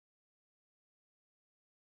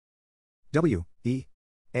 W, E,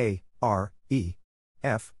 A, R, E,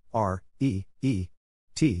 F, R, E, E,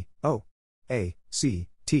 T, O, A, C,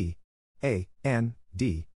 T, A, N,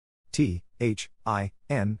 D, T, H, I,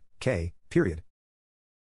 N, K, period.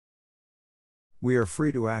 We are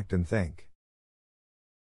free to act and think.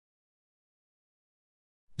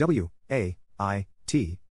 W, A, I,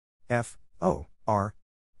 T, F, O, R,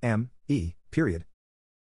 M, E, period.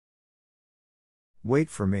 Wait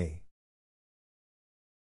for me.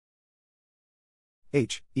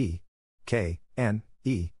 H, E, K, N,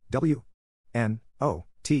 E, W, N, O,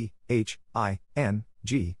 T, H, I, N,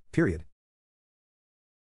 G, period.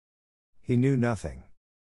 He knew nothing.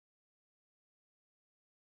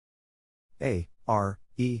 A, R,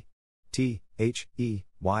 E, T, H, E,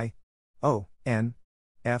 Y, O, N,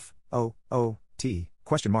 F, O, O, T,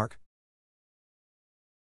 question mark.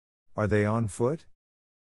 Are they on foot?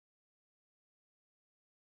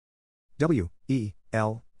 W, E,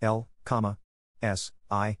 L, L, comma, S,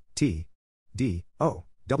 I, T, D, O,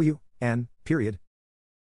 W, N, period.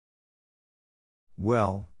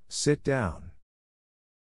 Well, sit down.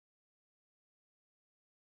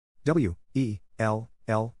 W, E, L,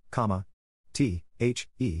 L, comma, T, H,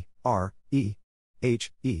 E, R, E,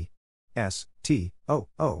 H, E, S, T, O,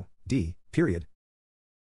 O, D, period.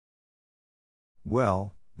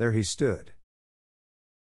 Well, there he stood.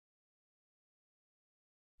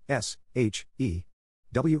 S, H, E,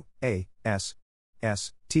 W, A, S,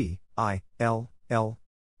 S, T, I, L, L,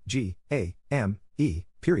 G, A, M, E,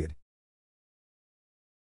 period.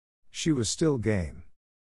 She was still game.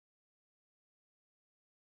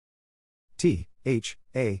 T, H,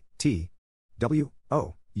 A, T, W,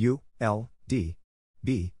 O, U, L, D,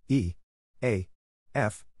 B, E, A,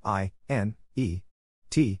 F, I, N, E,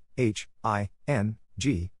 T, H, I, N,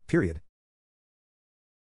 G, period.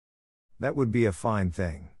 That would be a fine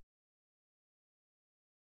thing.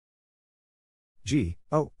 G,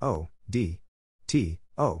 O, O, D, T,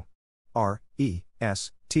 O, R, E,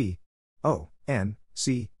 S, T, O, N,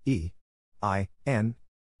 C, E, I, N,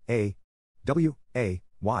 A, W, A,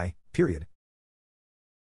 Y, period.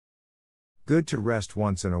 Good to rest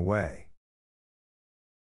once in a way.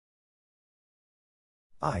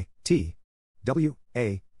 I, T, W,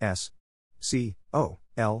 A, S, C, O,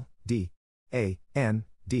 L, D, A, N,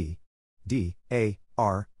 D, D, A,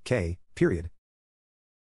 R, K, period.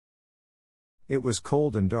 It was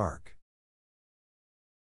cold and dark.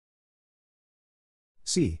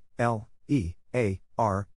 C, L, E, A,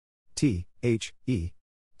 R, T, H, E,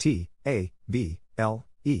 T, A, B, L,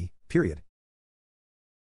 E, period.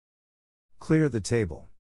 Clear the table.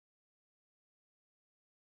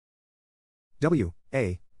 W,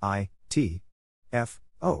 A, I, T, F,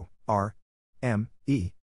 O, R, M,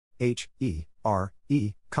 E, H, E, R,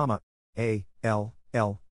 E, comma, A, L,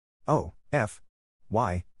 L, O, F,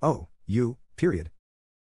 Y, O, U, period.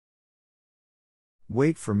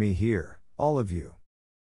 Wait for me here, all of you.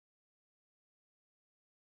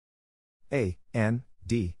 A, N,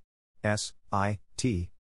 D, S, I,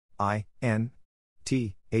 T, I, N,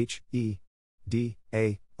 T, H, E, D,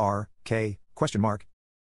 A, R, K, question mark.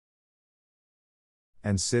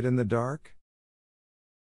 And sit in the dark?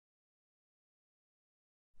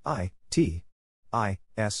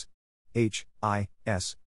 ITISHISVOICE,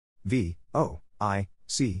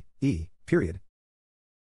 period.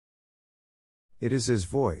 It is his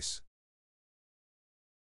voice.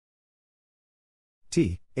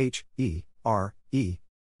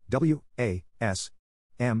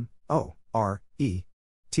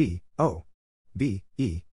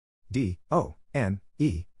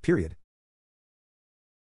 period.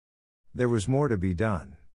 There was more to be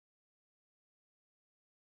done.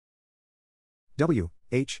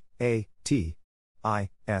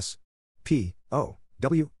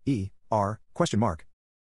 WHATISPOWER, question mark.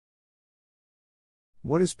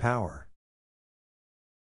 What is power?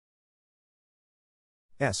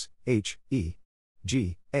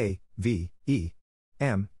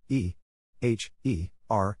 SHEGAVEMEHERHAND,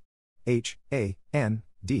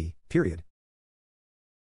 period.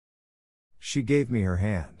 She gave me her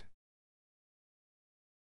hand.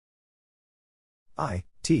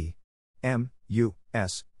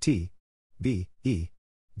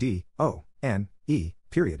 ITMUSTBEDONE,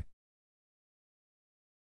 period.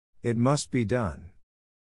 It must be done.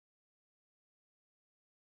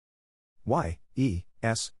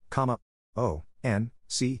 YES,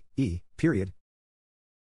 ONCE, period.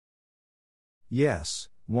 Yes,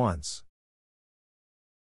 once.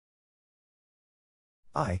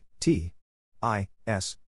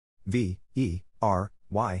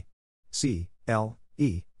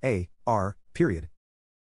 ITISVERYCLEAR, period.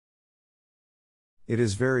 It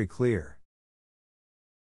is very clear.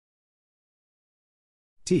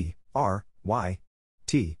 TRYTOSLEEP,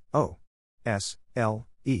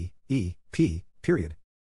 period.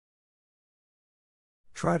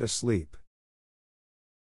 Try to sleep.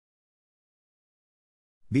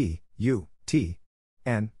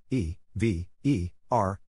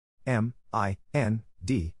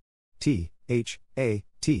 BUTNEVERMINDTHAT,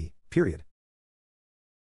 period.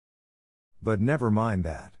 But never mind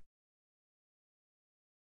that.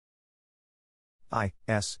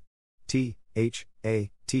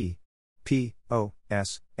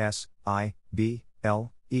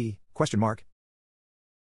 ISTHATPOSSIBLE, question mark.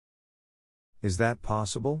 Is that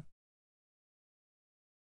possible?